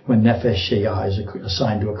when nefesh shaya is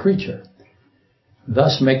assigned to a creature.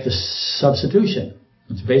 Thus make the substitution.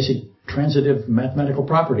 It's basic transitive mathematical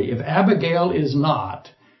property. If Abigail is not,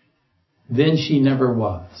 then she never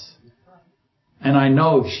was. And I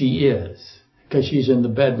know she is, because she's in the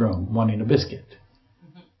bedroom wanting a biscuit.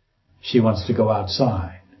 She wants to go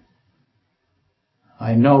outside.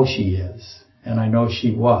 I know she is, and I know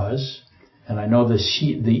she was, and I know the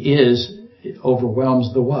is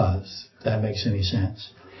overwhelms the was, if that makes any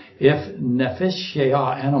sense. If nefesh shea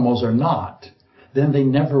animals are not, then they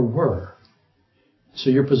never were. So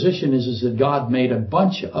your position is that God made a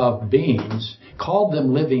bunch of beings, called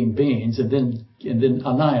them living beings, and then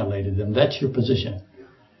annihilated them. That's your position.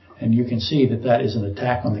 And you can see that is an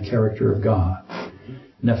attack on the character of God.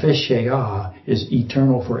 Nefesh shea is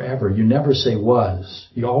eternal forever. You never say was.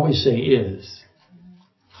 You always say is.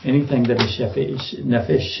 Anything that is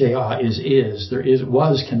nefesh shea is. There is,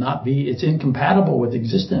 was cannot be. It's incompatible with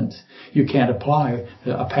existence. You can't apply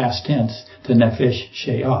a past tense to nefesh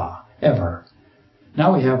shea ever.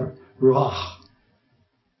 Now we have ruach.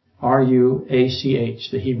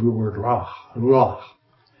 R-U-A-C-H, the Hebrew word ruach.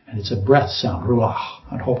 And it's a breath sound, ruach.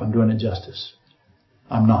 I hope I'm doing it justice.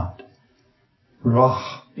 I'm not.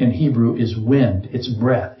 Ruach in Hebrew is wind, it's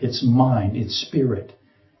breath, it's mind, it's spirit.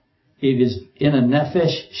 It is in a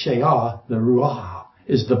nefesh shea, the ruach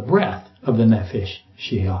is the breath of the nefesh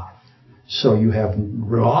shea. So you have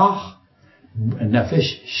ruach and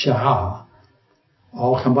nefesh shea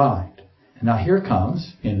all combined. And now here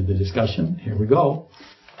comes, into the discussion, here we go.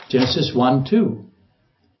 Genesis 1:2.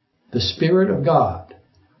 The Spirit of God,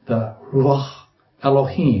 the Ruach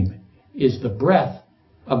Elohim, is the breath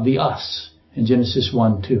of the us. In Genesis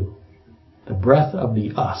 1:2. The breath of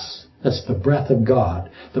the us. That's the breath of God.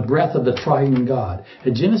 The breath of the triune God.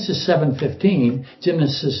 At Genesis 7:15,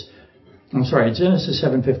 Genesis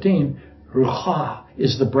 7:15, Ruach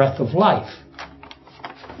is the breath of life.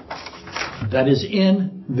 That is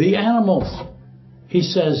in the animals. He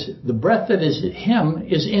says the breath that is him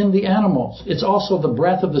is in the animals. It's also the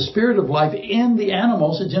breath of the Spirit of life in the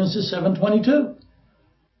animals at Genesis 7:22.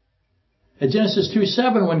 At Genesis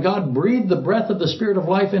 2:7, when God breathed the breath of the Spirit of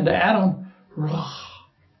life into Adam, ruach,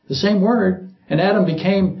 the same word, and Adam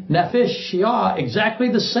became nefesh shea, exactly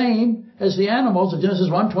the same as the animals at Genesis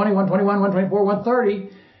 1:20, 1:21, 1:24, 1:30.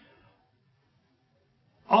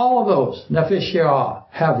 All of those nefesh shea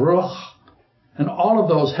have ruach, and all of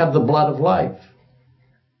those have the blood of life.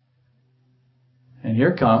 And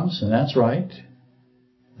here comes, and that's right,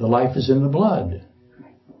 the life is in the blood.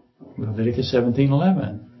 Leviticus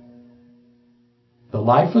 17:11. The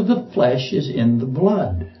life of the flesh is in the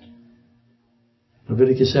blood.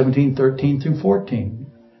 Leviticus 17:13 through 14.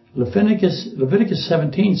 Leviticus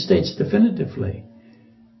 17 states definitively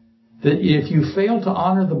that if you fail to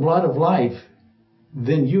honor the blood of life,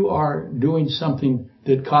 then you are doing something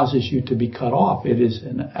that causes you to be cut off.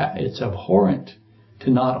 It's abhorrent to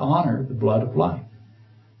not honor the blood of life.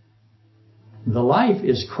 The life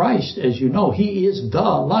is Christ, as you know. He is the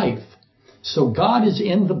life. So God is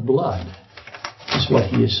in the blood. Is what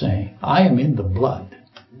he is saying. I am in the blood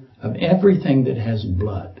of everything that has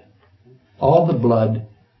blood. All the blood,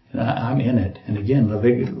 I'm in it. And again,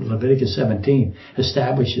 Leviticus 17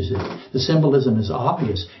 establishes it. The symbolism is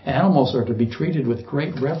obvious. Animals are to be treated with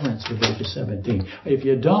great reverence, Leviticus 17. If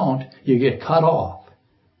you don't, you get cut off.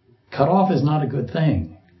 Cut off is not a good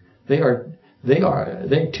thing. They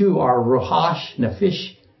too are ruach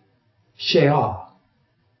nefesh shea.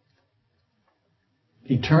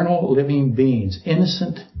 Eternal living beings,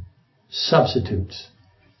 innocent substitutes.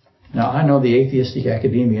 Now, I know the atheistic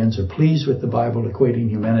academians are pleased with the Bible equating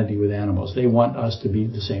humanity with animals. They want us to be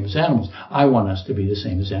the same as animals. I want us to be the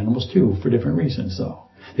same as animals too, for different reasons though.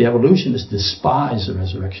 The evolutionists despise the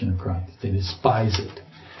resurrection of Christ. They despise it.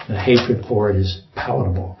 The hatred for it is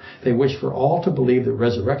palatable. They wish for all to believe that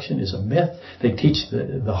resurrection is a myth. They teach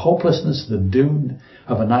the hopelessness, the doom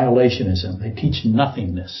of annihilationism. They teach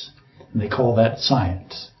nothingness. And they call that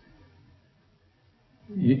science.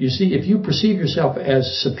 You see, if you perceive yourself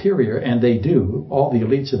as superior, and they do, all the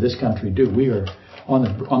elites of this country do, we are on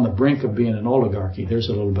the brink of being an oligarchy. There's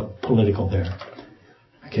a little bit political there.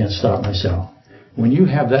 I can't stop myself. When you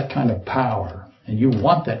have that kind of power, and you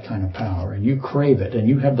want that kind of power, and you crave it, and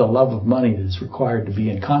you have the love of money that's required to be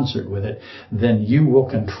in concert with it, then you will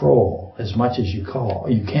control as much as you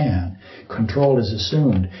can. Control is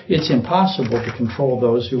assumed. It's impossible to control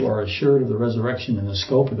those who are assured of the resurrection and the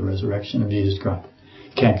scope of the resurrection of Jesus Christ.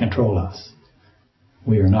 You can't control us.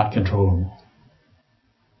 We are not controllable.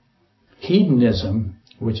 Hedonism,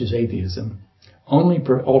 which is atheism,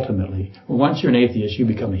 ultimately, once you're an atheist, you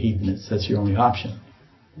become a hedonist. That's your only option.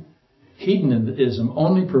 Hedonism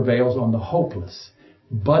only prevails on the hopeless.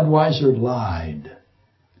 Budweiser lied.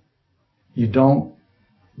 You don't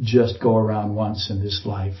just go around once in this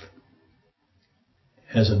life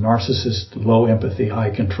as a narcissist, low empathy,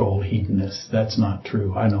 high control hedonist. That's not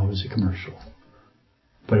true. I know it was a commercial,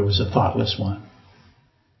 but it was a thoughtless one.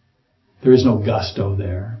 There is no gusto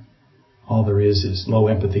there. All there is low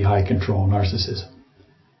empathy, high control, narcissism.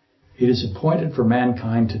 It is appointed for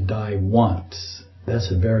mankind to die once.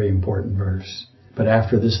 That's a very important verse. But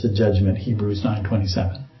after this, the judgment, Hebrews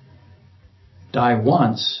 9:27. Die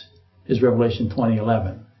once is Revelation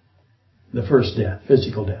 20:11. The first death,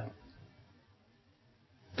 physical death.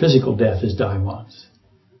 Physical death is die once.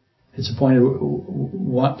 It's appointed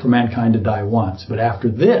for mankind to die once. But after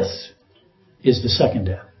this is the second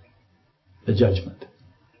death, the judgment.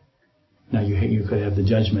 Now you could have the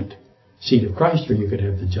judgment seat of Christ, or you could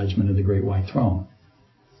have the judgment of the great white throne.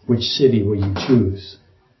 Which city will you choose?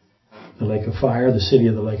 The lake of fire, the city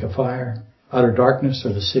of the lake of fire, utter darkness,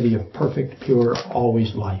 or the city of perfect, pure,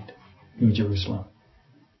 always light, New Jerusalem?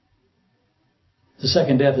 The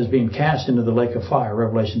second death is being cast into the lake of fire,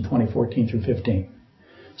 Revelation 20:14 through 15.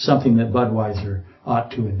 Something that Budweiser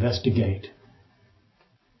ought to investigate.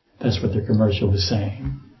 That's what their commercial was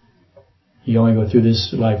saying. You only go through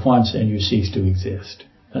this life once and you cease to exist.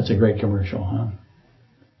 That's a great commercial, huh?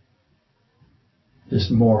 This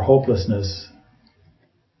more hopelessness.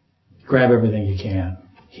 Grab everything you can.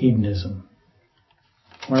 Hedonism.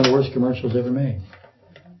 One of the worst commercials ever made.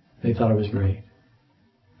 They thought it was great.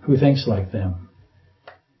 Who thinks like them?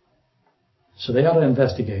 So they ought to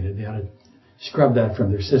investigate it. They ought to scrub that from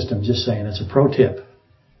their system. Just saying, it's a pro tip.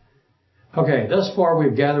 Okay, thus far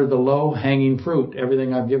we've gathered the low-hanging fruit.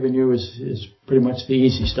 Everything I've given you is pretty much the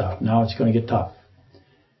easy stuff. Now it's going to get tough.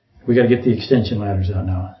 We've got to get the extension ladders out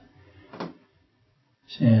now.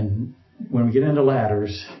 And when we get into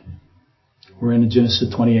ladders, we're in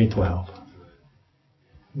Genesis 28:12.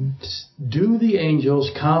 Do the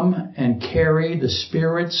angels come and carry the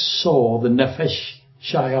spirit's soul, the nefesh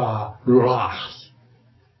shaya ruach,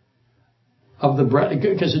 of the breath,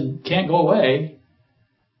 because it can't go away.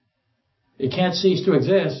 It can't cease to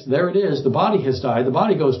exist. There it is. The body has died. The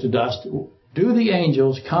body goes to dust. Do the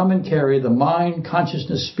angels come and carry the mind,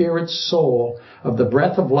 consciousness, spirit, soul of the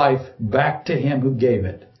breath of life back to him who gave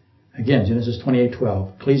it? Again, Genesis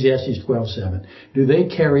 28:12, Ecclesiastes 12:7. Do they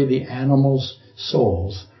carry the animals'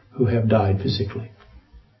 souls who have died physically?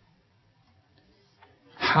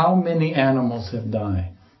 How many animals have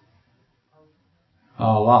died?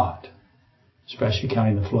 A lot, especially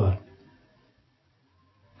counting the flood.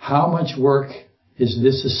 How much work is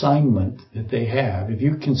this assignment that they have? If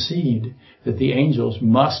you concede that the angels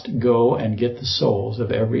must go and get the souls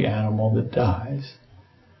of every animal that dies,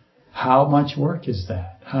 how much work is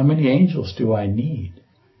that? How many angels do I need?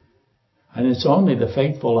 And it's only the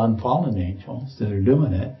faithful, unfallen angels that are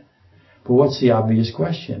doing it. But what's the obvious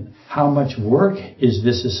question? How much work is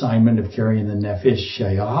this assignment of carrying the nefesh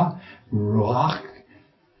shayah, ruach,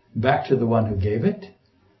 back to the one who gave it?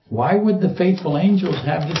 Why would the faithful angels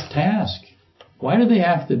have this task? Why do they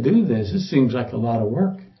have to do this? This seems like a lot of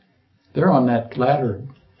work. They're on that ladder.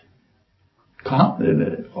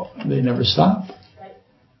 They never stop.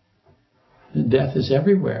 Death is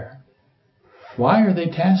everywhere. Why are they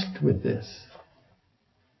tasked with this?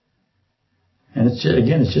 And it's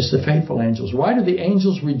just the faithful angels. Why do the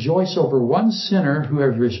angels rejoice over one sinner who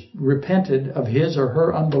has repented of his or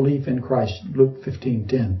her unbelief in Christ? Luke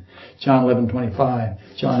 15:10, John 11:25,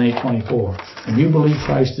 John 8:24. When you believe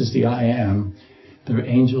Christ is the I am, the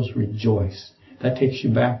angels rejoice. That takes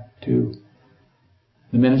you back to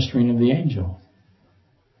the ministering of the angel.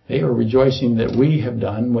 They are rejoicing that we have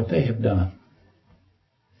done what they have done.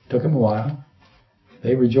 Took them a while.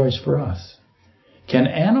 They rejoice for us. Can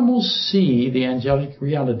animals see the angelic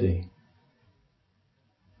reality?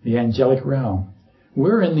 The angelic realm.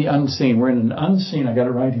 We're in the unseen. We're in an unseen, I got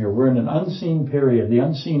it right here. We're in an unseen period, the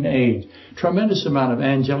unseen age. Tremendous amount of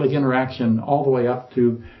angelic interaction all the way up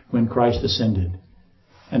to when Christ ascended.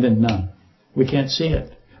 And then none. We can't see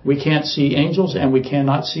it. We can't see angels and we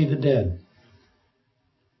cannot see the dead.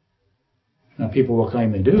 Now people will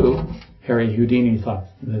claim they do. Harry Houdini thought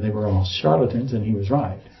that they were all charlatans, and he was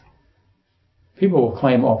right. People will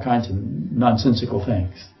claim all kinds of nonsensical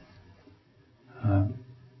things.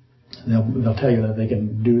 They'll tell you that they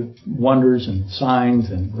can do wonders and signs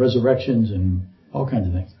and resurrections and all kinds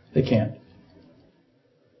of things. They can't.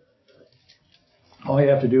 All you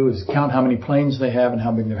have to do is count how many planes they have and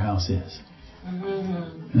how big their house is.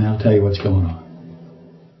 And they'll tell you what's going on.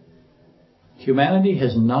 Humanity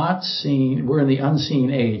has not seen, we're in the unseen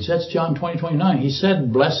age. That's John 20:29. He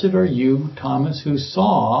said, blessed are you, Thomas, who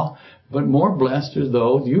saw, but more blessed are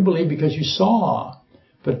those, you believe because you saw.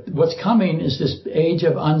 But what's coming is this age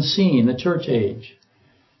of unseen, the church age.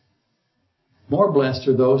 More blessed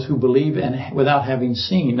are those who believe and without having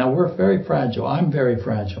seen. Now we're very fragile. I'm very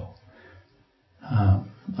fragile.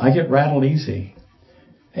 I get rattled easy.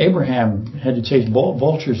 Abraham had to chase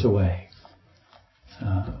vultures away.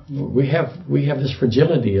 We have this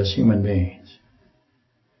fragility as human beings.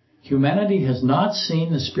 Humanity has not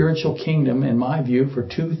seen the spiritual kingdom, in my view, for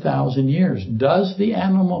 2,000 years. Does the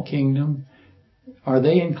animal kingdom, are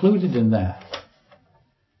they included in that?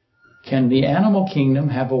 Can the animal kingdom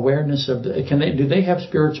have awareness of, do they have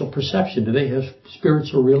spiritual perception? Do they have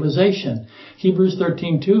spiritual realization? Hebrews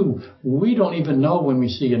 13:2, we don't even know when we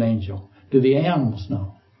see an angel. Do the animals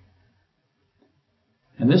know?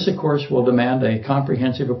 And this, of course, will demand a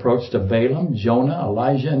comprehensive approach to Balaam, Jonah,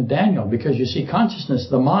 Elijah, and Daniel. Because you see, consciousness,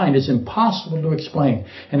 the mind, is impossible to explain.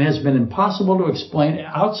 And has been impossible to explain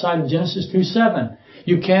outside of Genesis 2:7.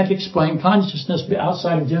 You can't explain consciousness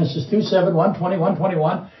outside of Genesis 2:7, 1:20,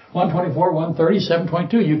 1:21, 1:24, 1:30,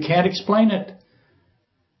 7:22. You can't explain it.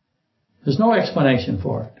 There's no explanation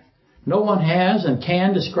for it. No one has and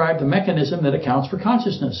can describe the mechanism that accounts for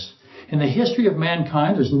consciousness. In the history of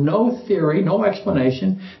mankind, there's no theory, no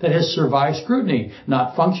explanation that has survived scrutiny.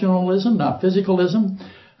 Not functionalism, not physicalism.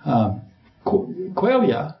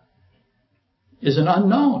 Qualia is an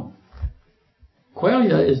unknown.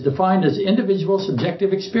 Qualia is defined as individual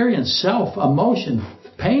subjective experience, self, emotion,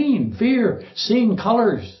 pain, fear, seeing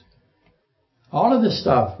colors. All of this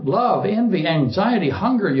stuff, love, envy, anxiety,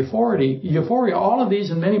 hunger, euphoria, all of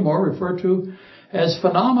these and many more refer to as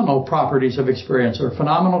phenomenal properties of experience or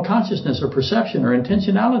phenomenal consciousness or perception or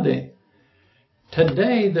intentionality.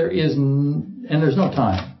 Today there's no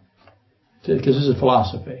time, because this is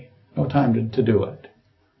philosophy, no time to do it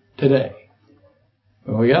today.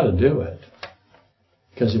 But we got to do it,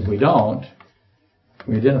 because if we don't,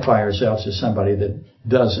 we identify ourselves as somebody that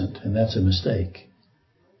doesn't, and that's a mistake.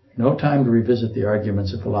 No time to revisit the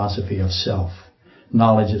arguments of philosophy of self,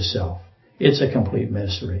 knowledge of self. It's a complete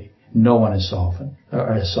mystery. No one has solved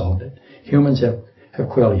it. Humans have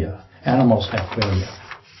qualia. Animals have qualia.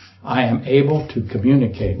 I am able to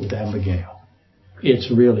communicate with Abigail. It's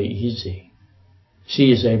really easy.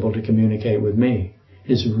 She is able to communicate with me.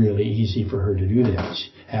 It's really easy for her to do that.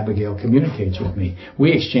 Abigail communicates with me.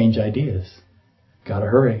 We exchange ideas. Gotta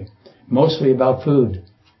hurry. Mostly about food.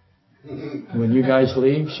 When you guys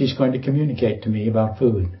leave, she's going to communicate to me about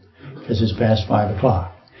food, because it's past 5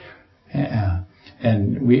 o'clock.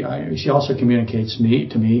 And she also communicates to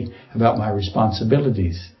me about my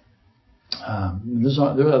responsibilities.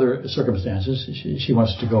 There are other circumstances. She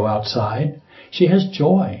wants to go outside. She has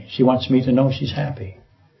joy. She wants me to know she's happy.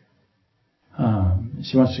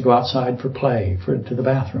 She wants to go outside for play, to the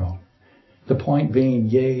bathroom. The point being,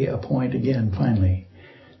 a point again, finally,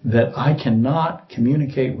 that I cannot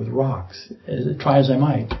communicate with rocks, try as I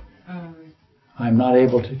might. I'm not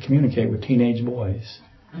able to communicate with teenage boys.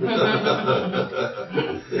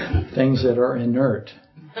 Things that are inert,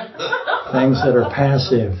 things that are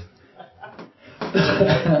passive.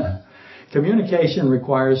 Communication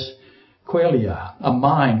requires qualia, a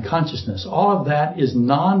mind, consciousness. All of that is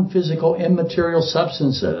non-physical, immaterial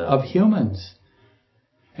substance of humans.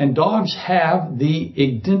 And dogs have the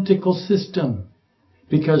identical system,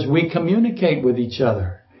 because we communicate with each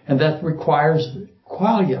other, and that requires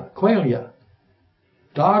qualia.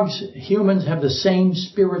 Dogs, humans have the same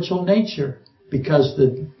spiritual nature, because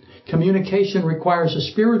the communication requires a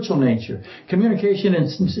spiritual nature. Communication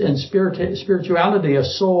and spirituality, a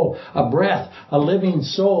soul, a breath, a living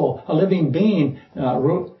soul, a living being,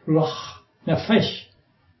 ruach, nefesh,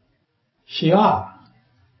 shia.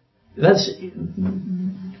 That's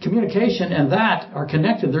communication and that are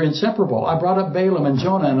connected. They're inseparable. I brought up Balaam and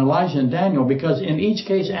Jonah and Elijah and Daniel because in each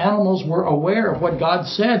case animals were aware of what God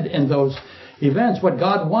said in those events, what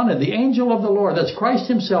God wanted. The angel of the Lord, that's Christ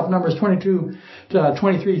himself, Numbers 22,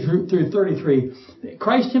 23 through 33.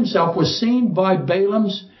 Christ himself was seen by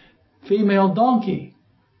Balaam's female donkey.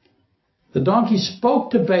 The donkey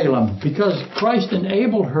spoke to Balaam because Christ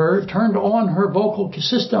enabled her, turned on her vocal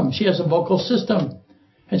system. She has a vocal system.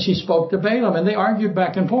 And she spoke to Balaam, and they argued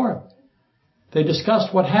back and forth. They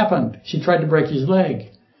discussed what happened. She tried to break his leg.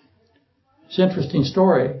 It's an interesting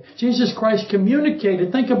story. Jesus Christ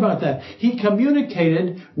communicated. Think about that. He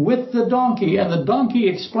communicated with the donkey, and the donkey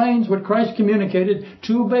explains what Christ communicated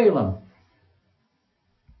to Balaam.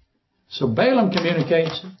 So Balaam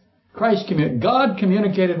communicates. God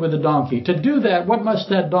communicated with the donkey. To do that, what must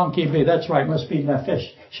that donkey be? That's right, it must be Nefesh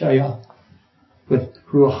Shaya with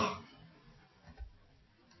Ruach.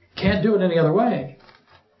 Can't do it any other way.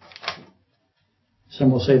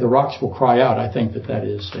 Some will say the rocks will cry out. I think that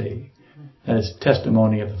is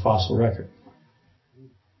testimony of the fossil record.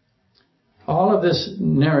 All of this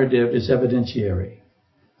narrative is evidentiary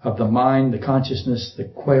of the mind, the consciousness, the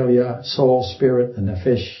qualia, soul, spirit, the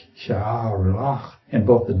nefesh, sha'ar, in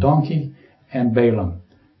both the donkey and Balaam.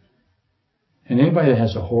 And anybody that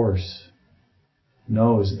has a horse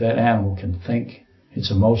knows that animal can think. It's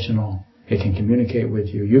emotional. It can communicate with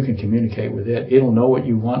you. You can communicate with it. It'll know what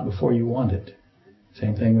you want before you want it.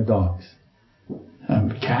 Same thing with dogs.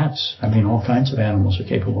 Cats, all kinds of animals are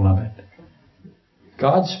capable of it.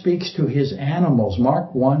 God speaks to his animals.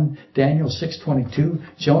 Mark 1, Daniel 6:22,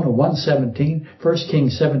 Jonah 1:17, 1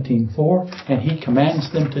 Kings 17:4, and he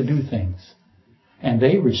commands them to do things. And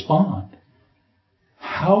they respond.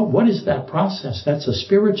 What is that process? That's a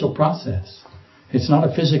spiritual process. It's not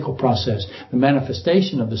a physical process. The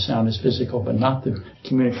manifestation of the sound is physical, but not the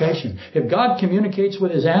communication. If God communicates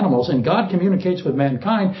with his animals and God communicates with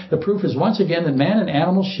mankind, the proof is once again that man and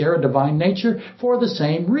animals share a divine nature for the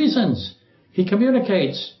same reasons. He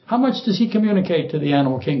communicates. How much does he communicate to the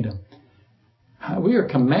animal kingdom? We are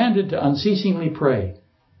commanded to unceasingly pray.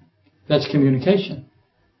 That's communication.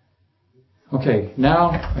 Okay, now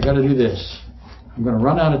I got to do this. I'm going to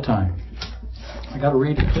run out of time. I got to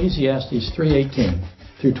read Ecclesiastes 3:18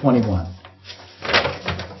 through 21.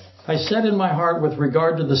 I said in my heart with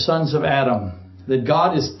regard to the sons of Adam that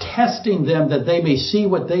God is testing them that they may see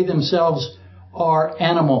what they themselves are,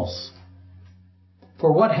 animals.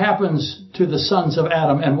 For what happens to the sons of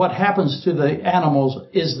Adam and what happens to the animals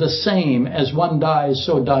is the same. As one dies,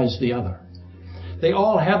 so dies the other. They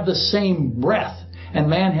all have the same breath, and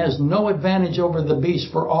man has no advantage over the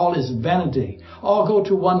beast, for all is vanity. All go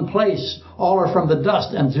to one place. All are from the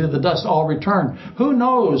dust, and to the dust all return. Who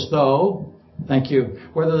knows, though, thank you,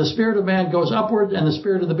 whether the spirit of man goes upward and the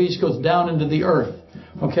spirit of the beast goes down into the earth.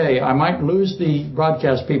 Okay, I might lose the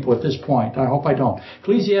broadcast people at this point. I hope I don't.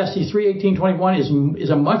 Ecclesiastes 3:18-21 is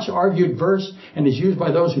a much argued verse and is used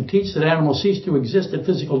by those who teach that animals cease to exist at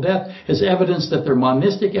physical death as evidence that their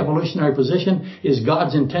monistic evolutionary position is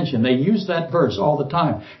God's intention. They use that verse all the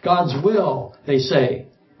time. God's will, they say,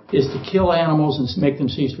 is to kill animals and make them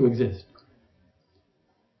cease to exist.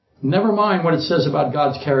 Never mind what it says about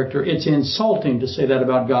God's character. It's insulting to say that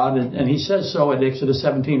about God, and he says so at Exodus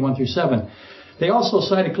 17:1-7. They also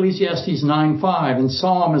cite Ecclesiastes 9:5 and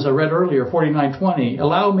Psalm, as I read earlier, 49:20.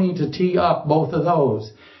 Allow me to tee up both of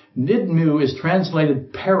those. Nidmu is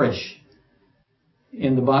translated perish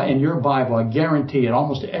in your Bible. I guarantee it.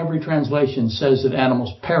 Almost every translation says that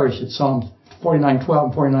animals perish at Psalm 49:12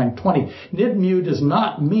 and 49:20. Nidmu does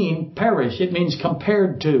not mean perish. It means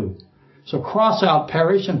compared to. So cross out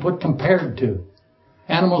perish and put compared to.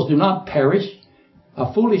 Animals do not perish.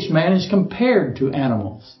 A foolish man is compared to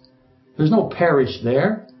animals. There's no perish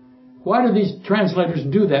there. Why do these translators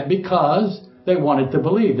do that? Because they wanted to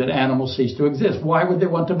believe that animals cease to exist. Why would they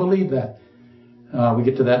want to believe that? We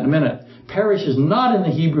get to that in a minute. Perish is not in the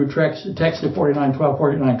Hebrew text of 49:12,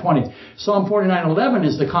 49:20. Psalm 49:11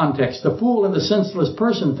 is the context. The fool and the senseless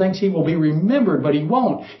person thinks he will be remembered, but he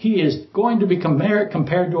won't. He is going to be compared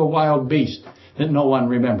to a wild beast that no one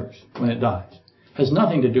remembers when it dies. Has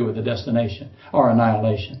nothing to do with the destination or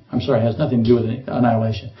annihilation. Has nothing to do with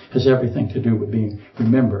annihilation. Has everything to do with being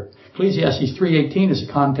remembered. Ecclesiastes 3:18 is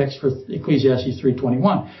a context for Ecclesiastes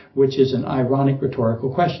 3:21, which is an ironic rhetorical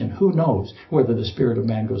question. Who knows whether the spirit of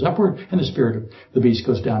man goes upward and the spirit of the beast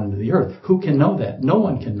goes down into the earth? Who can know that? No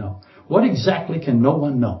one can know. What exactly can no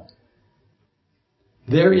one know?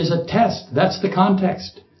 There is a test. That's the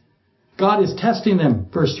context. God is testing them,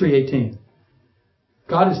 verse 3:18.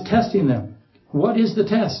 God is testing them. What is the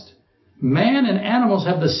test? Man and animals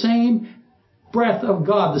have the same breath of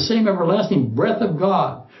God, the same everlasting breath of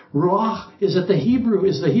God. Ruach is the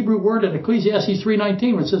Hebrew word in Ecclesiastes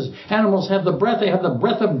 3:19, which says animals have the breath. They have the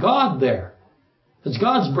breath of God there. It's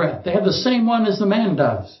God's breath. They have the same one as the man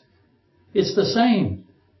does. It's the same.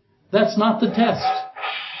 That's not the test.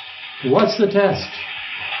 What's the test?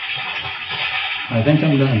 I think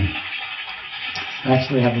I'm done. I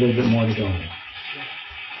actually have a little bit more to go.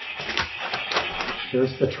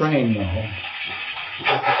 There's the train, though.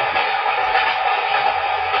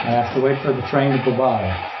 I have to wait for the train to go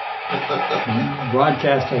by.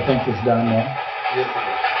 Broadcast, I think, is done now. Yes,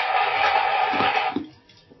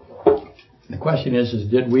 The question is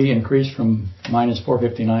did we increase from minus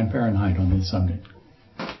 459 Fahrenheit on this Sunday?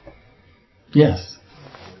 Yes.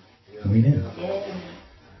 We did.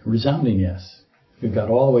 Resounding yes. We got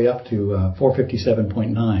all the way up to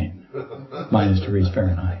 457.9 minus degrees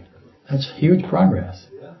Fahrenheit. That's huge progress.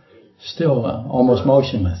 Still almost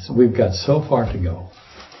motionless. We've got so far to go.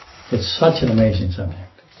 It's such an amazing subject.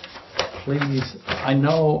 Please, I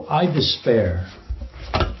know I despair.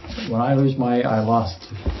 When I lose I lost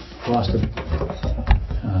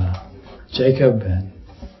Jacob and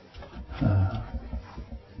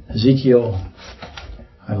Ezekiel.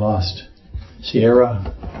 I lost Sierra.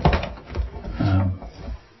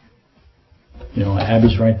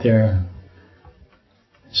 Abby's right there.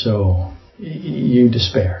 So you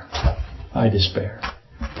despair. I despair.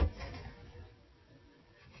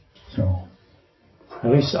 So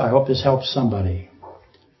at least I hope this helps somebody.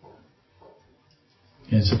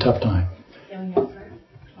 It's a tough time.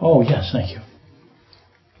 Oh, yes, thank you.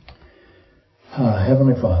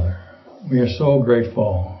 Heavenly Father, we are so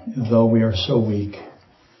grateful, though we are so weak,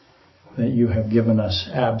 that you have given us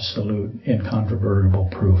absolute, incontrovertible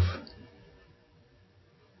proof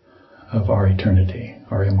of our eternity,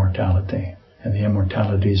 our immortality, and the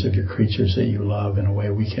immortalities of your creatures that you love in a way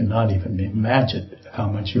we cannot even imagine how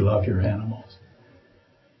much you love your animals.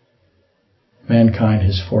 Mankind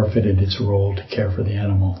has forfeited its role to care for the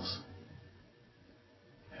animals,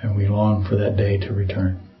 and we long for that day to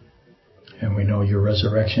return. And we know your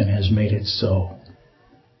resurrection has made it so.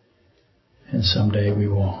 And someday we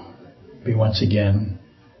will be once again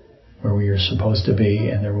where we are supposed to be,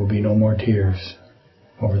 and there will be no more tears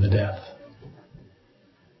over the death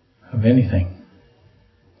of anything.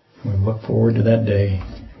 We look forward to that day.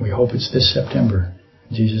 We hope it's this September.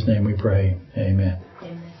 In Jesus' name we pray. Amen.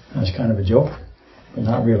 That's kind of a joke, but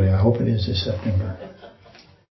not really. I hope it is this September.